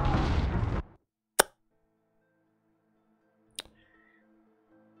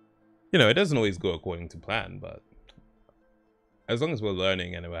 You know, it doesn't always go according to plan, but as long as we're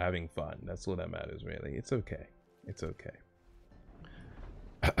learning and we're having fun, that's all that matters, really. It's okay. It's okay.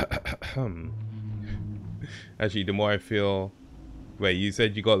 Actually, the more I feel... Wait, you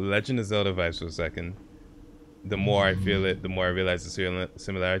said you got Legend of Zelda vibes for a second. The more I feel it, the more I realize the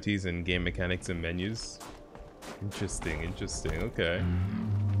similarities in game mechanics and menus. Interesting, interesting. Okay.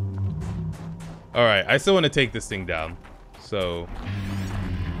 Alright, I still want to take this thing down. So...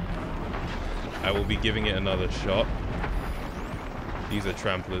 I will be giving it another shot. These are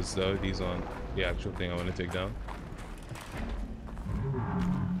tramplers though. These aren't the actual thing I want to take down.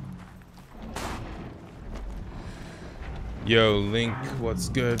 Yo, Link, what's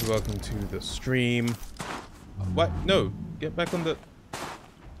good? Welcome to the stream. What? No, get back on the...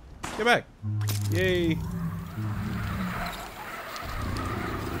 Get back. Yay.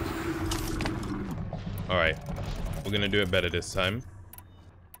 Alright, we're gonna do it better this time.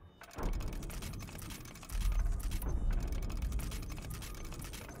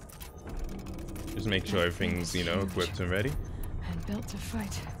 Just make sure everything's, you know, equipped and ready. And built to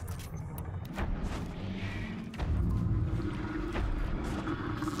fight.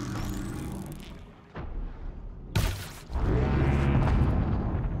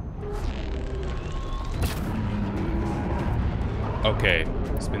 Okay,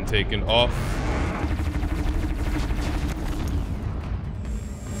 it's been taken off.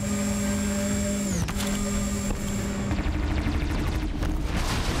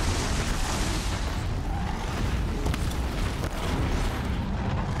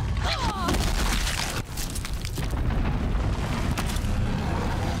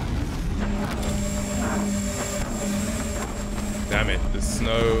 Damn it, the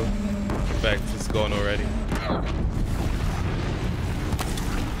snow effect is gone already.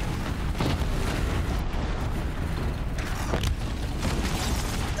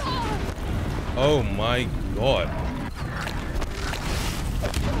 Oh my god.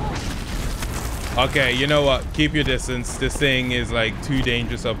 Okay, you know what? Keep your distance. This thing is like too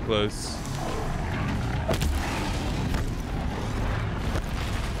dangerous up close.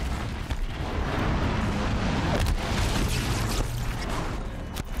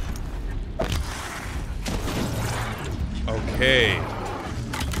 Okay.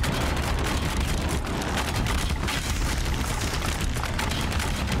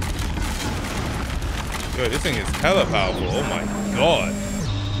 Yo, this thing is hella powerful. Oh my god.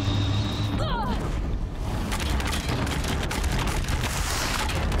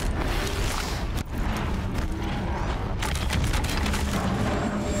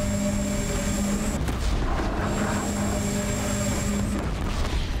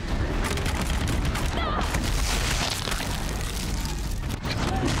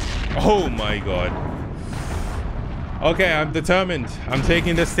 Oh my god. Okay, I'm determined. I'm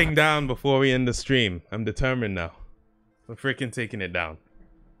taking this thing down before we end the stream. I'm determined now. I'm freaking taking it down.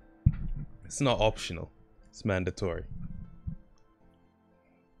 It's not optional. It's mandatory.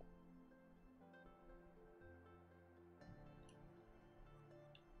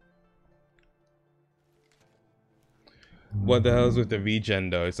 What the hell's with the regen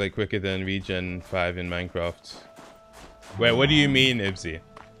though? It's like quicker than regen 5 in Minecraft. Wait, what do you mean, Ibsy?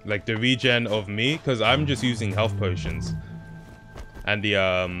 Like the regen of me? Because I'm just using health potions. And the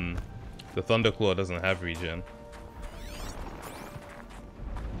Thunderclaw doesn't have regen.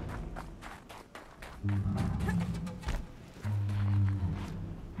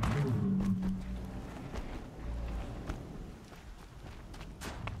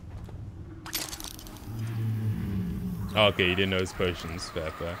 Oh, okay, you didn't know his potions.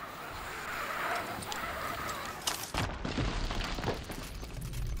 Fair, fair.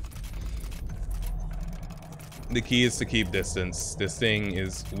 The key is to keep distance. This thing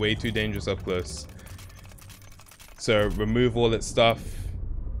is way too dangerous up close. So remove all its stuff.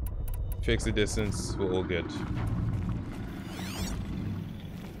 Fix the distance. We're all good.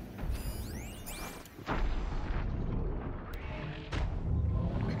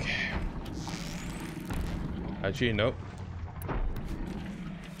 Okay. Actually, nope.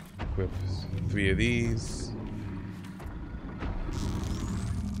 Equip 3 of these.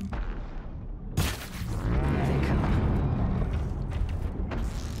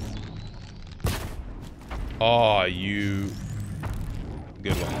 Oh, you...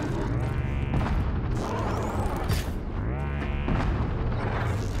 Good one.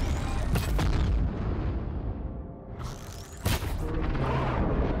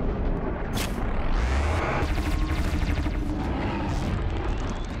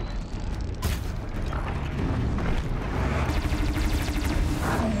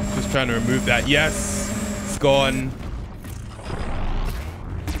 Just trying to remove that. Yes, it's gone.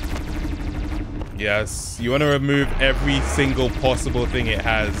 Yes, you want to remove every single possible thing it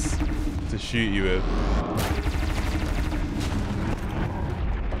has to shoot you with.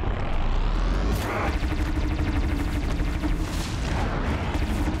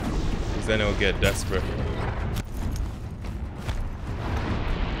 Because then it'll get desperate.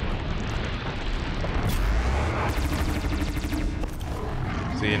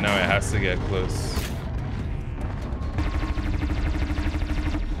 See, now it has to get close.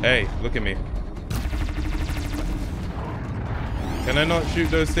 Hey, look at me. Can I not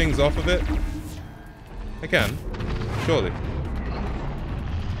shoot those things off of it? I can, surely.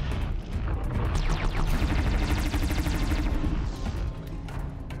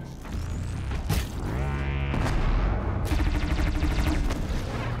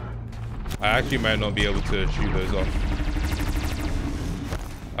 I actually might not be able to shoot those off.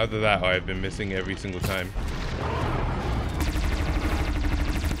 Either that or I've been missing every single time.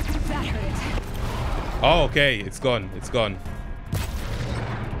 That hurt. Oh, okay, it's gone, it's gone.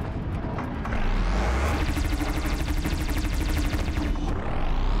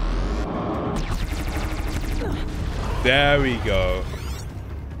 There we go.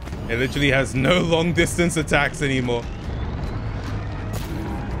 It literally has no long distance attacks anymore.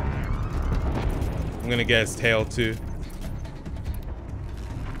 I'm gonna get his tail too.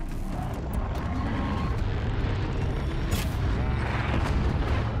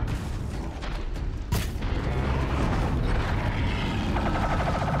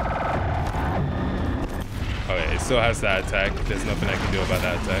 Okay, it still has that attack. There's nothing I can do about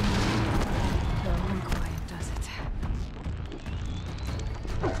that attack.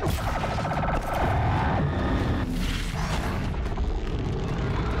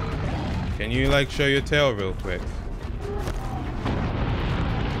 Can you like show your tail real quick?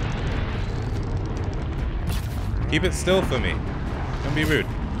 Keep it still for me. Don't be rude.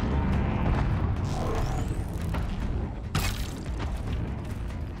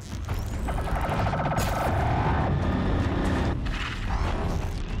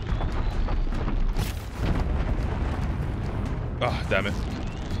 Oh, damn it.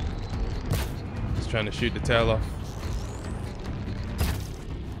 Just trying to shoot the tail off.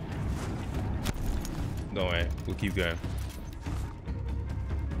 Don't worry, we'll keep going.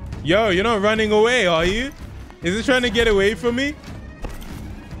 Yo, you're not running away, are you? Is it trying to get away from me?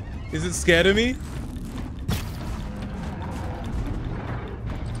 Is it scared of me?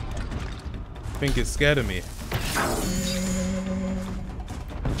 I think it's scared of me.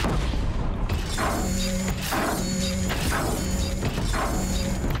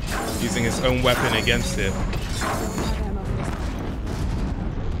 Using its own weapon against it.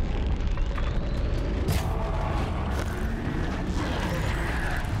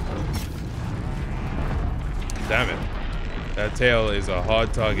 Damn it. That tail is a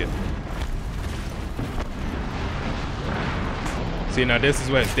hard target. See, now this is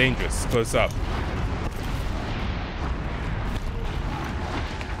where it's dangerous. Close up.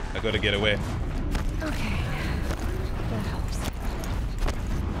 I gotta get away. Okay. That helps.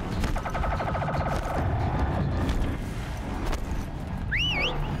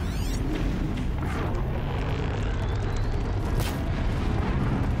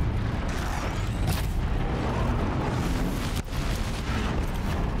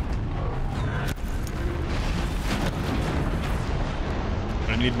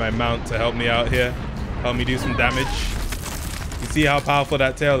 I need my mount to help me out here. Help me do some damage. You see how powerful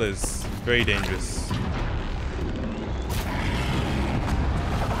that tail is? Very dangerous.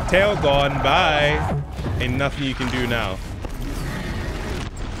 Tail gone. Bye. Ain't nothing you can do now.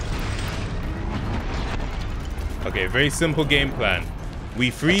 Okay, very simple game plan.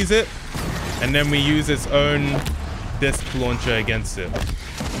 We freeze it, and then we use its own disc launcher against it.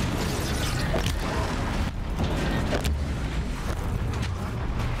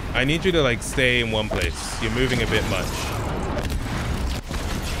 I need you to like stay in one place. You're moving a bit much.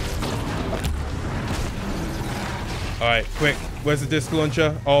 All right, quick. Where's the disc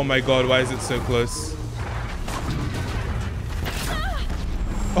launcher? Oh my God, why is it so close?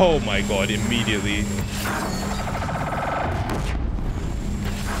 Oh my God, immediately.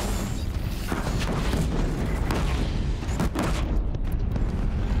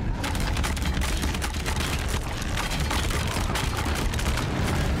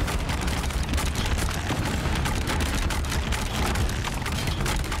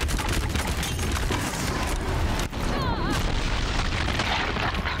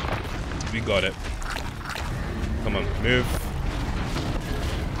 Got it. Come on, move.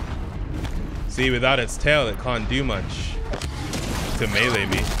 See, without its tail, it can't do much to melee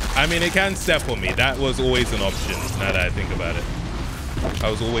me. I mean, it can step on me. That was always an option, now that I think about it. That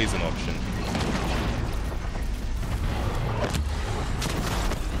was always an option.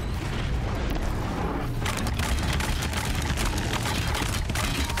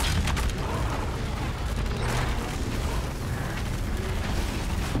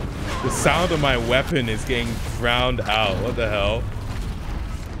 The sound of my weapon is getting drowned out. What the hell?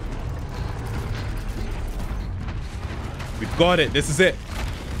 We've got it. This is it.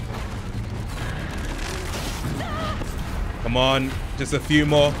 Come on. Just a few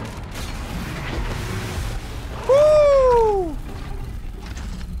more. Woo!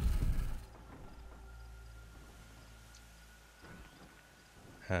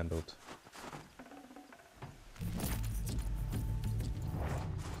 Handled.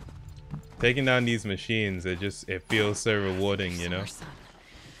 Taking down these machines, it feels so rewarding, you know?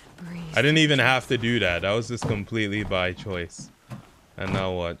 I didn't even have to do that. That was just completely by choice. And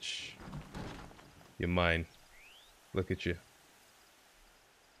now watch. You're mine. Look at you.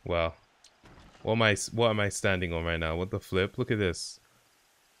 Wow. What am I standing on right now? What the flip? Look at this.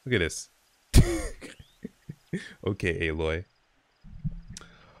 Look at this. Okay, Aloy.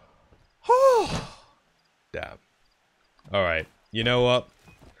 Damn. Alright. You know what?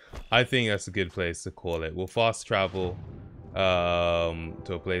 I think that's a good place to call it. We'll fast travel to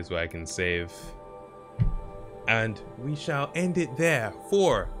a place where I can save. And we shall end it there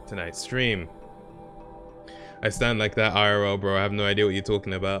for tonight's stream. I stand like that IRL, bro. I have no idea what you're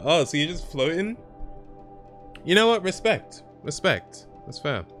talking about. Oh, so you're just floating? You know what? Respect. Respect. That's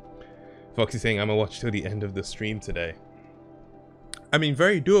fair. Foxy saying I'm gonna watch till the end of the stream today. I mean,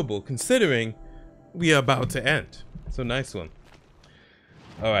 very doable considering we are about to end. So nice one.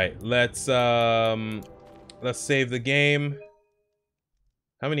 All right, let's save the game.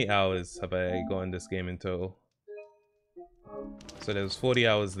 How many hours have I got in this game in total? So there's 40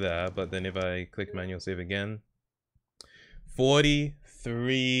 hours there, but then if I click manual save again,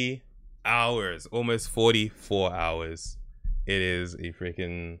 43 hours, almost 44 hours. It is a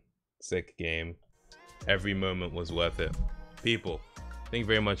freaking sick game. Every moment was worth it. People, thank you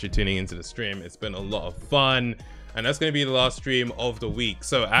very much for tuning into the stream. It's been a lot of fun. And that's going to be the last stream of the week.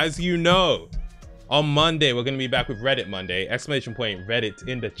 So as you know, on Monday, we're going to be back with Reddit Monday. Exclamation point Reddit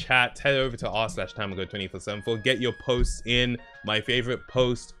in the chat. Head over to r/tamago247. Get your posts in. My favorite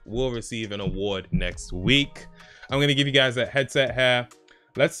post will receive an award next week. I'm going to give you guys a headset here.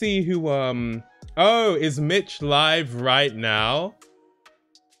 Let's see who... Oh, is Mitch live right now?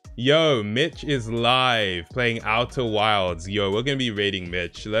 Yo, Mitch is live playing Outer Wilds. Yo, we're going to be raiding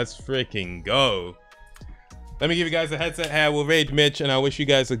Mitch. Let's freaking go. Let me give you guys a headset here. We'll raid Mitch, and I wish you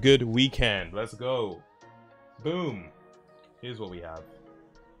guys a good weekend. Let's go. Boom. Here's what we have.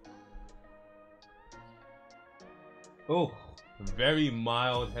 Oh, very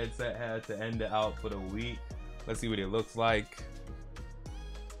mild headset here to end it out for the week. Let's see what it looks like.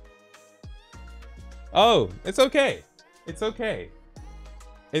 Oh, it's okay. It's okay.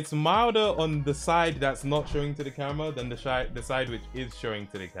 It's milder on the side that's not showing to the camera than the side which is showing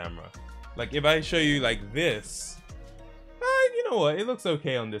to the camera. Like if I show you like this, you know what? It looks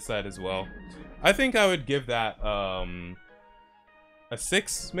okay on this side as well. I think I would give that a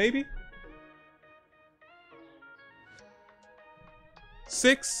 6 maybe?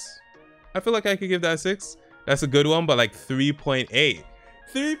 6? I feel like I could give that a 6. That's a good one, but like 3.8.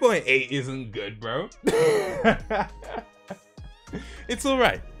 3.8 isn't good, bro. It's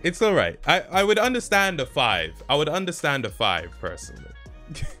alright. It's alright. I would understand a 5. I would understand a 5 personally.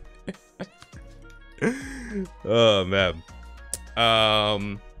 Oh man.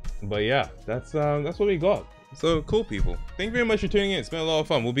 But yeah, that's what we got. So cool, people. Thank you very much for tuning in. It's been a lot of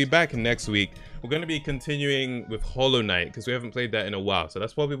fun. We'll be back next week. We're going to be continuing with Hollow Knight because we haven't played that in a while. So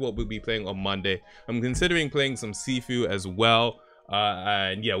that's probably what we'll be playing on Monday. I'm considering playing some Sifu as well.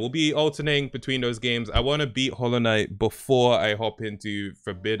 And yeah, we'll be alternating between those games. I want to beat Hollow Knight before I hop into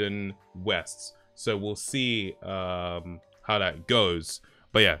Forbidden West. So we'll see how that goes.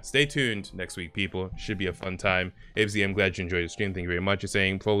 But yeah, stay tuned next week, people. Should be a fun time. Ibsy, I'm glad you enjoyed the stream. Thank you very much. You're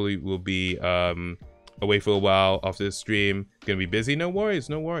saying probably will be away for a while after the stream. Gonna be busy. No worries,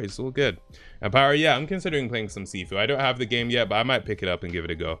 no worries. All good. And Power, yeah, I'm considering playing some Sifu. I don't have the game yet, but I might pick it up and give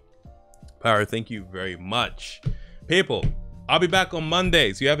it a go. Power, thank you very much. People, I'll be back on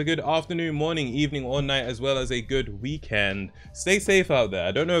Monday. So you have a good afternoon, morning, evening, or night, as well as a good weekend. Stay safe out there.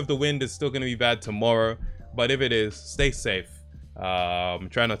 I don't know if the wind is still gonna be bad tomorrow, but if it is, stay safe.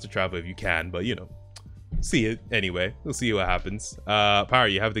 Try not to travel if you can, but you know, see it anyway. We'll see what happens. Power,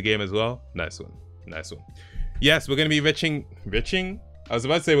 you have the game as well. Nice one, nice one. Yes, we're gonna be riching. I was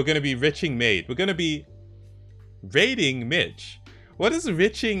about to say we're gonna be riching Maid. We're gonna be raiding Mitch. What is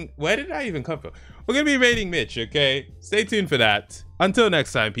riching? Where did I even come from? We're gonna be rating Mitch, okay? Stay tuned for that. Until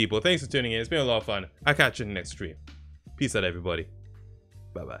next time, people. Thanks for tuning in. It's been a lot of fun. I'll catch you in the next stream. Peace out, everybody.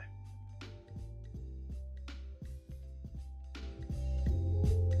 Bye-bye.